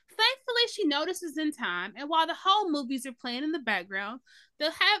 Thankfully, she notices in time, and while the home movies are playing in the background, the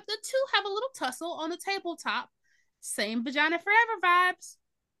two have a little tussle on the tabletop. Same Vagina Forever vibes.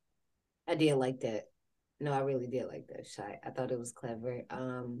 I did like that. No, I really did like that shot. I thought it was clever.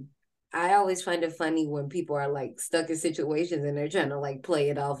 I always find it funny when people are like stuck in situations and they're trying to like play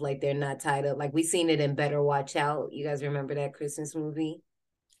it off like they're not tied up. Like we seen it in Better Watch Out. You guys remember that Christmas movie?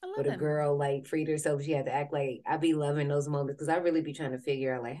 Where the girl like freed herself. She had to act like, I be loving those moments because I really be trying to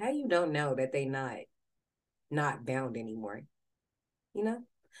figure out like how you don't know that they not bound anymore.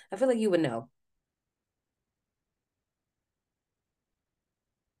 I feel like you would know.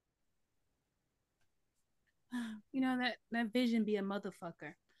 That vision be a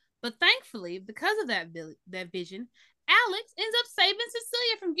motherfucker. But thankfully, because of that vision, Alex ends up saving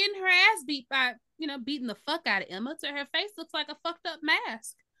Cecilia from getting her ass beat by, beating the fuck out of Emma till her face looks like a fucked up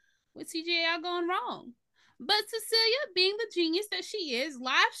mask with CGI going wrong. But Cecilia, being the genius that she is,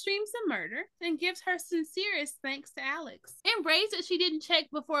 live streams the murder and gives her sincerest thanks to Alex. Enraged that she didn't check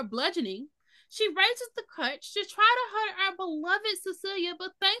before bludgeoning, she raises the crutch to try to hurt our beloved Cecilia,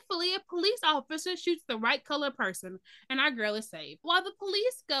 but thankfully a police officer shoots the right color person, and our girl is saved. While the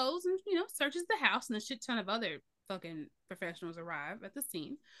police goes and, searches the house, and a shit ton of other fucking professionals arrive at the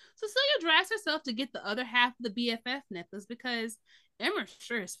scene, Cecilia drives herself to get the other half of the BFF necklace because Emma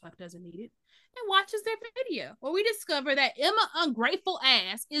sure as fuck doesn't need it, and watches their video, where we discover that Emma ungrateful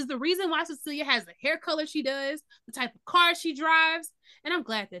ass is the reason why Cecilia has the hair color she does, the type of car she drives, and I'm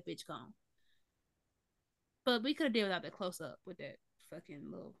glad that bitch gone. But we could have did without that close up with that fucking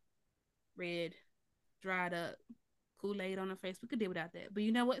little red, dried up Kool-Aid on her face. We could do without that. But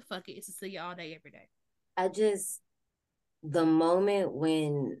you know what? Fuck it. It's Cecilia all day, every day. The moment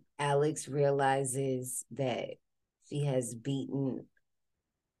when Alex realizes that she has beaten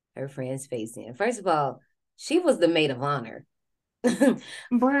her friend's face in. First of all, she was the maid of honor.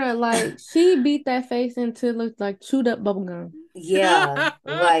 Bruh, like she beat that face into it looked like chewed up bubblegum. Yeah,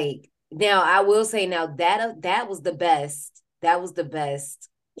 like now I will say now that was the best. That was the best.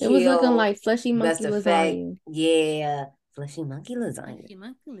 It was looking like fleshy monkey lasagna. Yeah, fleshy monkey lasagna. Fleshy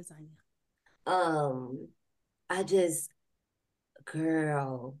monkey lasagna. I just,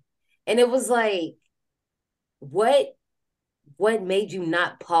 girl, and it was like, what made you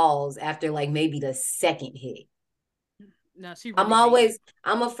not pause after like maybe the second hit? No, she. Really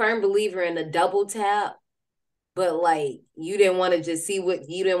I'm a firm believer in a double tap. But like you didn't want to just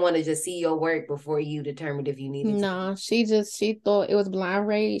see your work before you determined if you needed to. No, she thought it was blind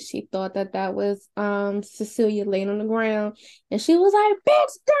rage. She thought that was Cecilia laying on the ground, and she was like,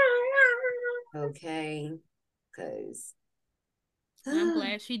 "Bitch, okay, because I'm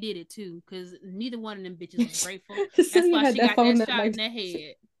glad she did it too, because neither one of them bitches was grateful. That's why she got that shot in the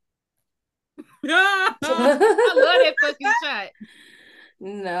head. I love that fucking shot.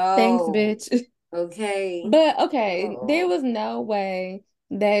 No, thanks, bitch. Okay. But okay, there was no way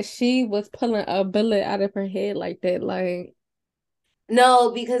that she was pulling a bullet out of her head like that. Like,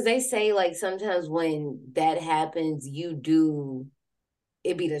 No, because they say like sometimes when that happens,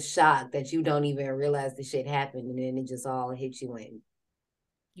 it be the shock that you don't even realize the shit happened, and then it just all hits you and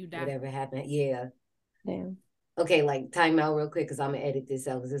you die. Whatever happened. Yeah. Damn. Okay, like time out real quick because I'm gonna edit this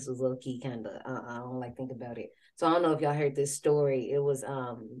out because this was low key kind of I don't like think about it. So I don't know if y'all heard this story. It was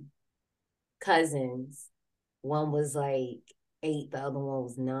cousins. One was like 8, the other one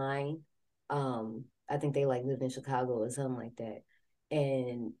was 9. I think they like lived in Chicago or something like that.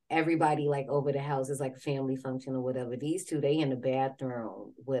 And everybody like over the house is like a family function or whatever. These two, they in the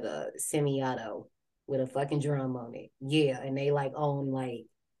bathroom with a semi-auto with a fucking drum on it. Yeah, and they like own like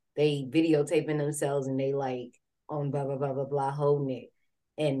they videotaping themselves and they like on blah blah blah blah blah holding it.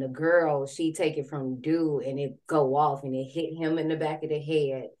 And the girl, she take it from dude and it go off and it hit him in the back of the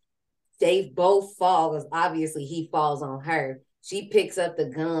head. They both fall because obviously he falls on her. She picks up the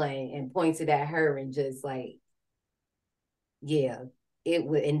gun and points it at her and just like, yeah, it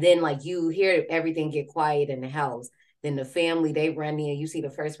would. And then like you hear everything get quiet in the house. Then the family, they run in. You see the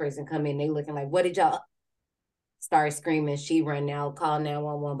first person come in, they looking like, what did y'all start screaming? She run out, call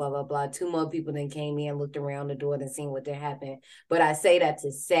 911, blah, blah, blah. 2 more people then came in, looked around the door and seen what had happened. But I say that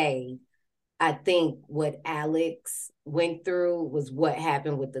to say, I think what Alex went through was what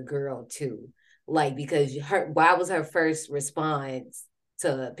happened with the girl too. Like, because why was her first response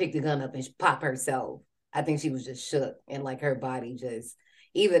to pick the gun up and pop herself? I think she was just shook and like her body just,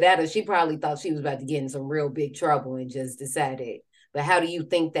 either that or she probably thought she was about to get in some real big trouble and just decided. But how do you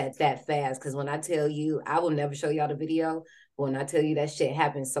think that fast? Because when I tell you, I will never show y'all the video. When I tell you that shit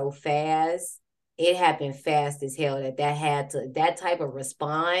happened so fast, it happened fast as hell that type of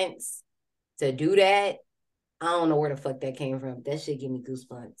response to do that, I don't know where the fuck that came from. That shit give me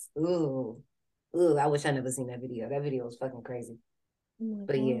goosebumps. Ooh. I wish I never seen that video. That video was fucking crazy.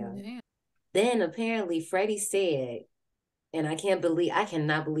 But yeah. Damn. Then apparently Freddie said, and I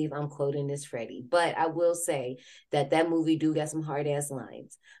cannot believe I'm quoting this Freddie, but I will say that movie do got some hard ass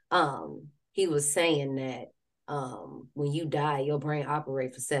lines. He was saying that when you die, your brain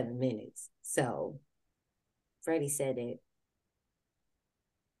operates for 7 minutes. So Freddie said it.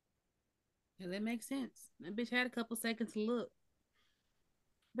 Yeah, that makes sense. That bitch had a couple seconds to look.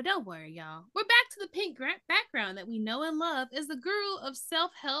 But don't worry, y'all. We're back to the pink background that we know and love as the guru of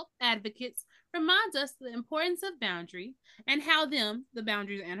self-help advocates reminds us the importance of boundary and how the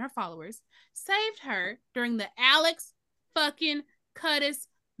boundaries and her followers, saved her during the Alex fucking Cuttis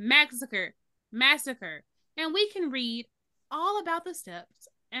massacre. And we can read all about the steps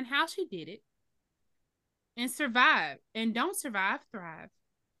and how she did it and survive. And don't survive, thrive.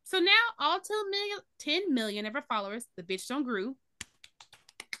 So now all 10 million of her followers, the bitch don't grew,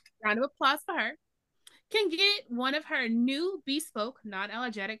 round of applause for her, can get one of her new bespoke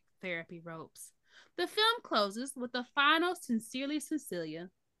non-allergenic therapy ropes. The film closes with the final Sincerely Cecilia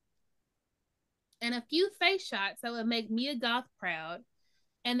and a few face shots that would make Mia Goth proud,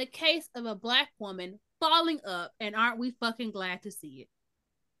 and the case of a Black woman falling up, and aren't we fucking glad to see it?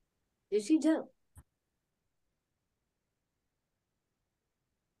 Did she jump?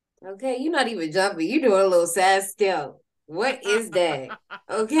 Okay, you're not even jumping. You're doing a little sad step. What is that?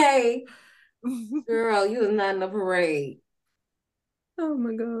 Okay. Girl, you was not in the parade. Oh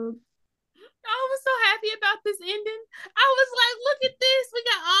my God. I was so happy about this ending. I was like, look at this. We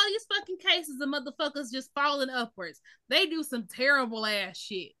got all these fucking cases of motherfuckers just falling upwards. They do some terrible ass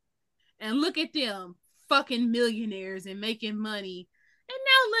shit. And look at them fucking millionaires and making money. And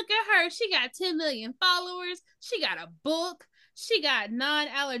now look at her. She got 10 million followers. She got a book. She got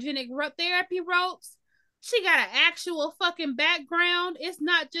non-allergenic therapy ropes. She got an actual fucking background. It's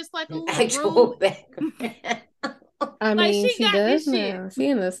not just like a little actual room. Background. I mean, she does now. She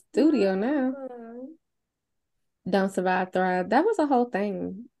in the studio now. Don't survive, thrive. That was a whole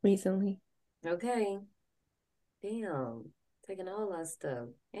thing recently. Okay. Damn. Taking all that stuff.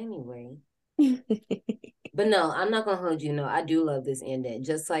 Anyway. But no, I'm not gonna hold you. No, I do love this ending.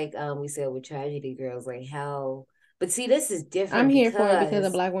 Just like we said with Tragedy Girls, like how. But see, this is different. I'm here for it because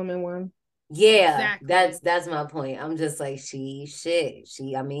a Black woman won. Yeah, exactly. That's my point. I'm just like she.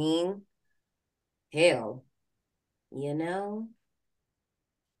 I mean, hell, you know.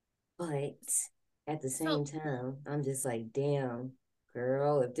 But at the same time, I'm just like, damn,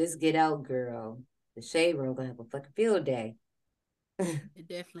 girl, if this get out, girl, the shade room gonna have a fucking field day. It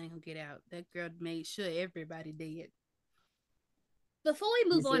definitely ain't gonna get out. That girl made sure everybody did. Before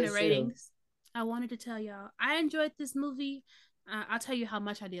we move on to ratings, I wanted to tell y'all I enjoyed this movie. I'll tell you how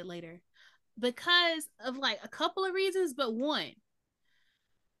much I did later because of like a couple of reasons, but one,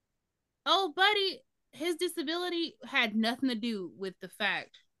 oh buddy, his disability had nothing to do with the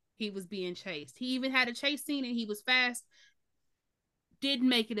fact he was being chased. He even had a chase scene and he was fast. didn't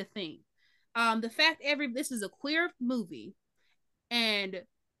make it a thing. The fact this is a queer movie, and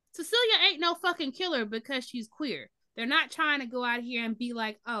Cecilia ain't no fucking killer because she's queer. They're not trying to go out here and be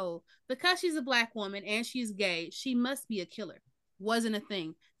like, oh, because she's a black woman and she's gay, she must be a killer. Wasn't a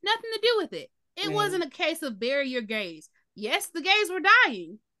thing. Nothing to do with it. It wasn't a case of bury your gays. Yes, the gays were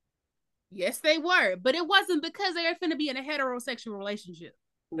dying. Yes, they were. But it wasn't because they were finna be in a heterosexual relationship.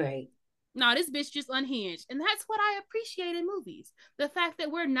 Right. No, this bitch just unhinged. And that's what I appreciate in movies. The fact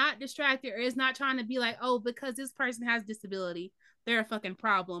that we're not distracted or is not trying to be like, oh, because this person has disability, they're a fucking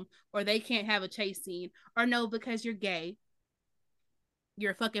problem, or they can't have a chase scene, or no, because you're gay,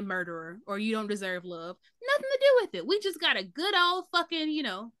 you're a fucking murderer, or you don't deserve love. Nothing to do with it. We just got a good old fucking,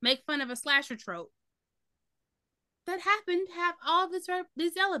 make fun of a slasher trope that happened to have all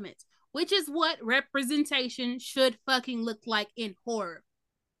these elements, which is what representation should fucking look like in horror.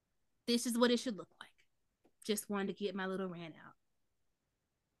 This is what it should look like. Just wanted to get my little rant out.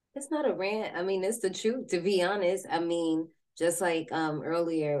 It's not a rant. I mean, it's the truth, to be honest. I mean, just like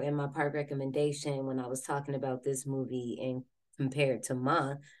earlier in my part recommendation when I was talking about this movie and compared to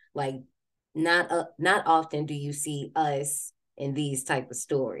Ma, like not often do you see us in these type of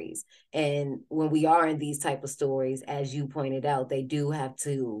stories. And when we are in these type of stories, as you pointed out, they do have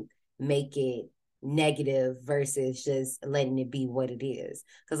to make it negative versus just letting it be what it is.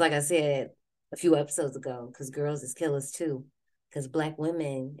 Because like I said a few episodes ago, because girls is killers too, because Black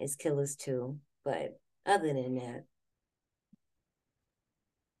women is killers too. But other than that,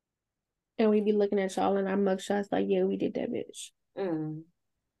 and we be looking at y'all in our mugshots like, yeah, we did that, bitch.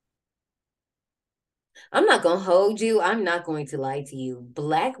 I'm not gonna hold you. I'm not going to lie to you.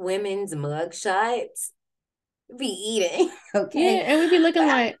 Black women's mugshots be eating. Okay. Yeah, and we be looking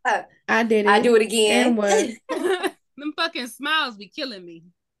like, I did it. I do it again. And what? Them fucking smiles be killing me.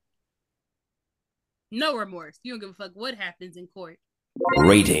 No remorse. You don't give a fuck what happens in court.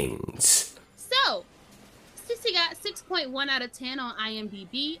 Ratings. So, Sissy got 6.1 out of 10 on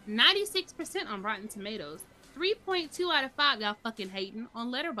IMDb, 96% on Rotten Tomatoes, 3.2 out of 5 y'all fucking hating on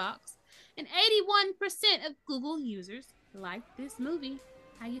Letterboxd, and 81% of Google users like this movie.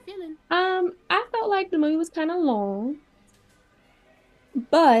 How you feeling? I felt like the movie was kind of long,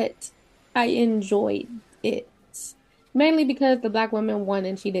 but I enjoyed it. Mainly because the Black woman won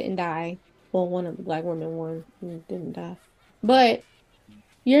and she didn't die. Well, one of the Black women won and didn't die. But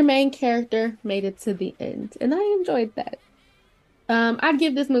your main character made it to the end, and I enjoyed that. I'd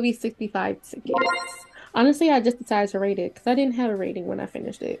give this movie 65 tickets. Honestly, I just decided to rate it because I didn't have a rating when I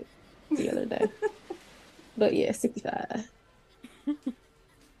finished it the other day. But yeah, 65.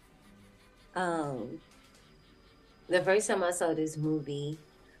 The first time I saw this movie,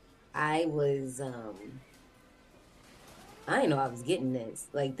 I was I didn't know I was getting this.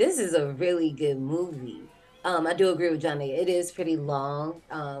 Like, this is a really good movie. I do agree with Johnny. It is pretty long.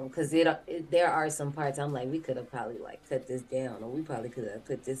 Because there are some parts I'm like, we could have probably like cut this down, or we probably could have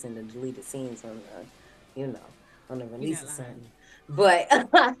put this in the deleted scenes on on the release or something. But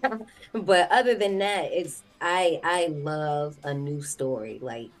but other than that, I love a new story.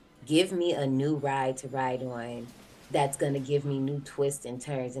 Like, give me a new ride to ride on that's going to give me new twists and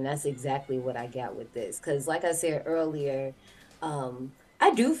turns. And that's exactly what I got with this. Because like I said earlier,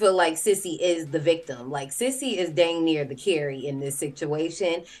 I do feel like Sissy is the victim. Like, Sissy is dang near the Carrie in this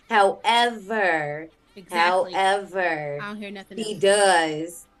situation. However, I don't hear nothing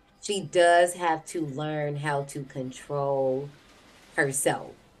else. She does have to learn how to control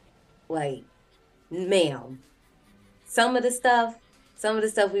herself. Like, ma'am, some of the stuff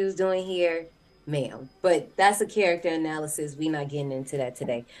we was doing here, ma'am. But that's a character analysis. We not getting into that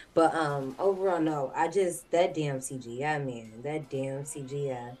today. But overall, no. That damn CGI, man. That damn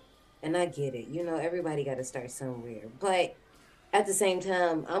CGI. And I get it. Everybody got to start somewhere. But at the same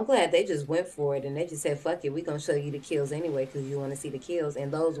time, I'm glad they just went for it and they just said, fuck it, we gonna show you the kills anyway because you want to see the kills. And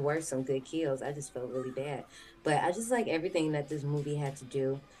those were some good kills. I just felt really bad. But I just like everything that this movie had to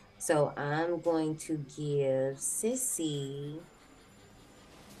do. So I'm going to give Sissy...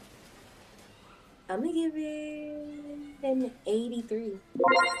 I'm going to give it an 83.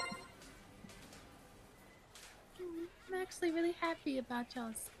 I'm actually really happy about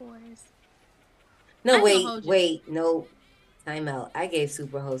y'all's scores. No, wait. No. Time out. I gave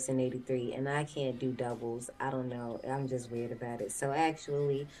Superhost an 83, and I can't do doubles. I don't know. I'm just weird about it. So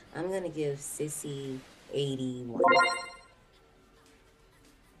actually, I'm going to give Sissy 81.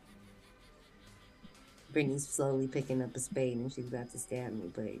 Brittany's slowly picking up a spade, and she's about to stab me,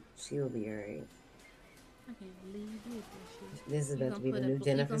 but she'll be all right. I can't believe you did this shit. This is about to be the new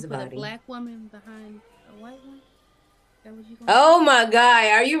Jennifer's Body. Body. A black woman behind a white one? That what you Oh my God,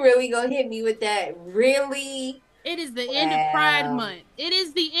 are you really gonna hit me with that? Really? It is the end of Pride Month. It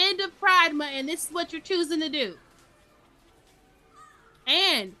is the end of Pride Month, and this is what you're choosing to do.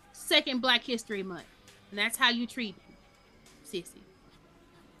 And second Black History Month. And that's how you treat Sissy.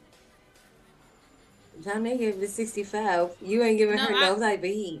 John A gave it 65. You ain't giving her no type of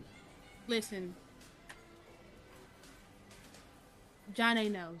heat. Listen. John A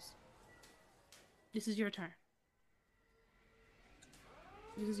knows. This is your turn.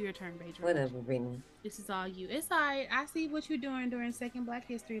 This is your turn, Badger. Whatever, Brittany. This is all you. It's all right. I see what you're doing during second Black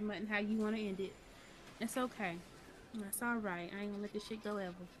History Month and how you want to end it. It's okay. That's all right. I ain't gonna let this shit go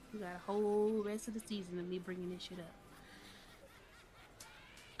ever. You got a whole rest of the season of me bringing this shit up.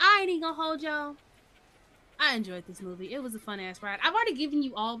 I ain't even gonna hold y'all. I enjoyed this movie. It was a fun-ass ride. I've already given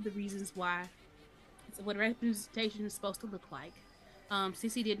you all of the reasons why. It's what representation is supposed to look like.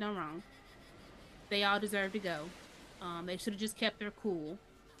 Sissy did no wrong. They all deserve to go. They should have just kept their cool.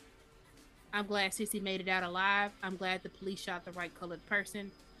 I'm glad Sissy made it out alive. I'm glad the police shot the right colored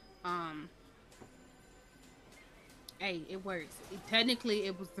person. Hey, it works. Technically,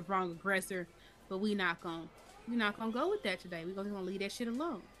 it was the wrong aggressor, but we're not gonna go with that today. We're gonna leave that shit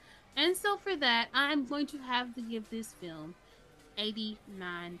alone. And so for that, I'm going to have to give this film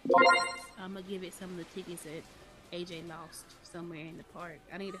 89 tickets. I'm gonna give it some of the tickets that AJ lost somewhere in the park.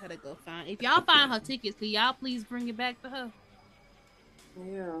 I need her to go find. If y'all find her tickets, could y'all please bring it back to her?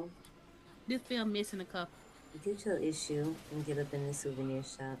 Yeah. This film missing a couple. Get your issue and get up in the souvenir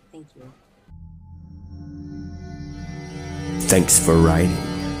shop. Thank you. Thanks for riding.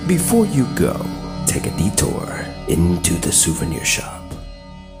 Before you go, take a detour into the souvenir shop.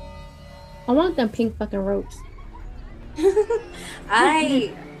 I want them pink fucking ropes.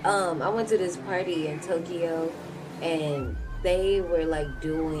 I went to this party in Tokyo and they were like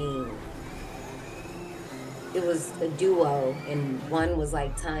it was a duo and one was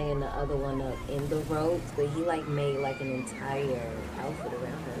like tying the other one up in the ropes, but he like made like an entire outfit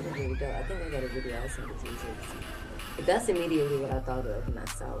around her. It was really dope. I think I got a video I'll send it to you. But that's immediately what I thought of when I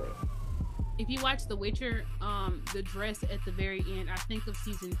saw it. If you watch The Witcher, the dress at the very end, I think of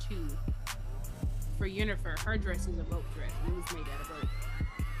season 2 for Yennefer, her dress is a rope dress. It was made out of rope.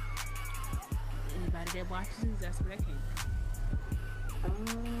 Anybody that watches this, that's where that came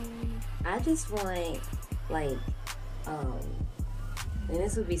from. I just want like and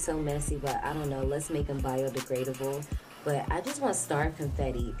this would be so messy, but I don't know, let's make them biodegradable. But I just want star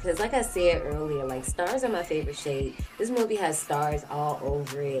confetti because like I said earlier, like stars are my favorite shade. This movie has stars all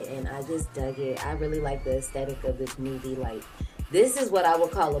over it and I just dug it. I really like the aesthetic of this movie. Like this is what I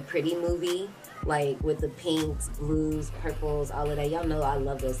would call a pretty movie, like with the pinks, blues, purples, all of that. Y'all know I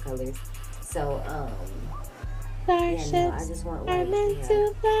love those colors. So I just want like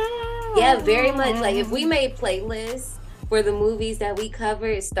yeah, very much like if we made playlists for the movies that we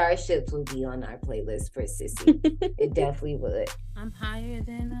covered, Starships would be on our playlist for Sissy. It definitely would. I'm higher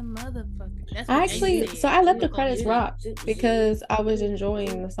than a motherfucker. That's I actually, so I let the credits rock because I was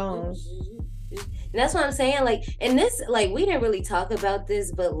enjoying the song. And that's what I'm saying. Like, and this, like, we didn't really talk about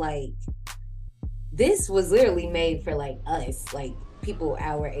this, but like, this was literally made for like us, like people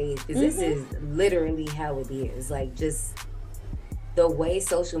our age, because this is literally how it is. Like, just the way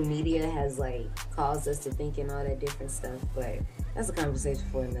social media has like caused us to think and all that different stuff. But that's a conversation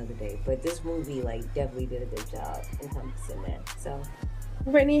for another day. But this movie like definitely did a good job encompassing that. So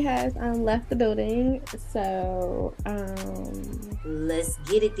Brittany has left the building, so let's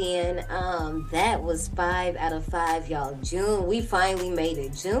get it then. That was 5 out of 5, y'all. June, we finally made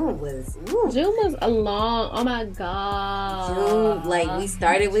it. June was a long, oh my god. June, like we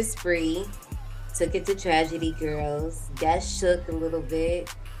started with Spree, took it to Tragedy Girls, got shook a little bit,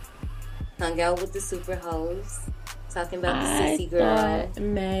 hung out with the super hoes, talking about the sissy girl.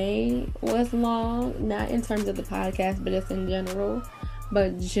 May was long, not in terms of the podcast, but just in general.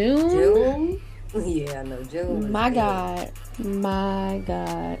 But June? Yeah, no, June was my it.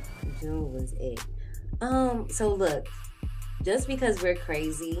 God. June was it. So look, just because we're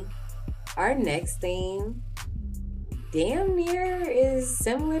crazy, our next theme damn near is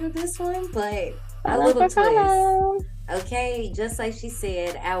similar to this one, but a little twist. Okay, just like she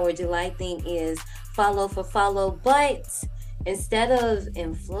said, our July theme is follow for follow, but instead of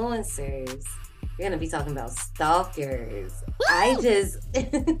influencers, we're gonna be talking about stalkers. I'm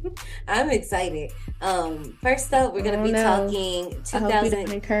excited. First up, we're gonna be talking 2000. I hope we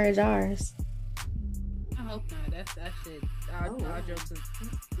don't encourage ours. I hope not. That shit. Our jokes,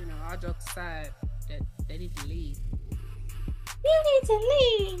 all jokes aside, that they need to leave. You need to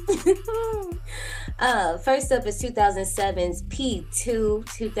leave. First up is 2007's P2,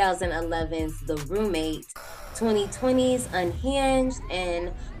 2011's The Roommate, 2020's Unhinged,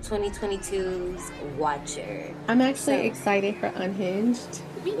 and 2022's Watcher. I'm actually excited for Unhinged.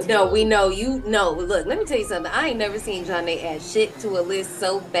 No, we know you know. Look, let me tell you something. I ain't never seen John A add shit to a list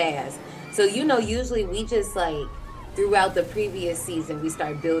so fast. So usually we just like throughout the previous season we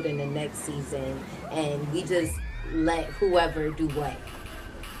start building the next season, and we just let whoever do what.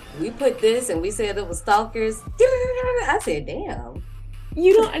 We put this and we said it was stalkers. I said, damn.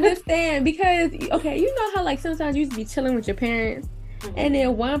 You don't understand because okay, you know how like sometimes you used to be chilling with your parents, and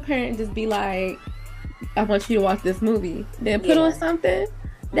then one parent just be like, "I want you to watch this movie," then put on something.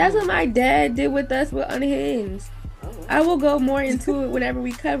 That's what my dad did with us with Unhinged. I will go more into it whenever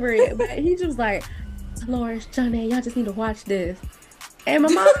we cover it, but he just like, Dolores, Johnny, y'all just need to watch this. And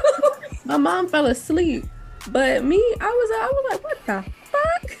my mom fell asleep, but me, I was like, what the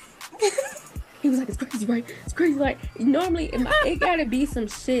fuck? He was like, it's crazy, right? It's crazy, like normally it gotta be some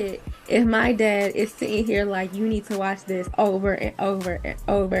shit. If my dad is sitting here like, you need to watch this over and over and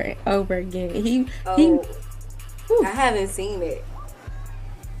over and over again. I haven't seen it.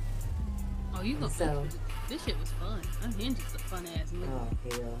 Oh, you gonna so this shit was fun. Unhinged is a fun ass movie. Oh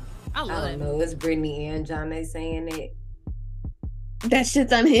hell. I love it. Know. It's Brittany and John A saying it. That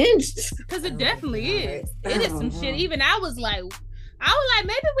shit's unhinged. Because it definitely is. It is some shit. Even I was like,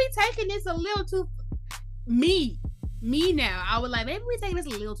 maybe we taking this a little too. Me now. I was like, maybe we taking this a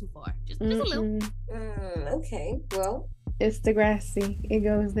little too far. Just a little. Okay. Well, it's Degrassi. It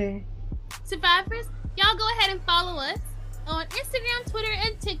goes there. Survivors, y'all go ahead and follow us on Instagram, Twitter,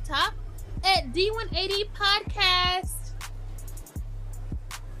 and TikTok at D180 Podcast.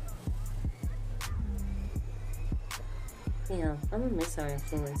 Yeah, I'm gonna miss our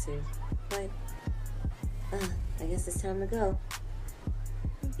influencers, but I guess it's time to go.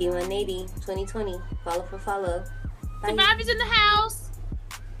 D180 2020, follow for follow. Bye. Survivors in the house.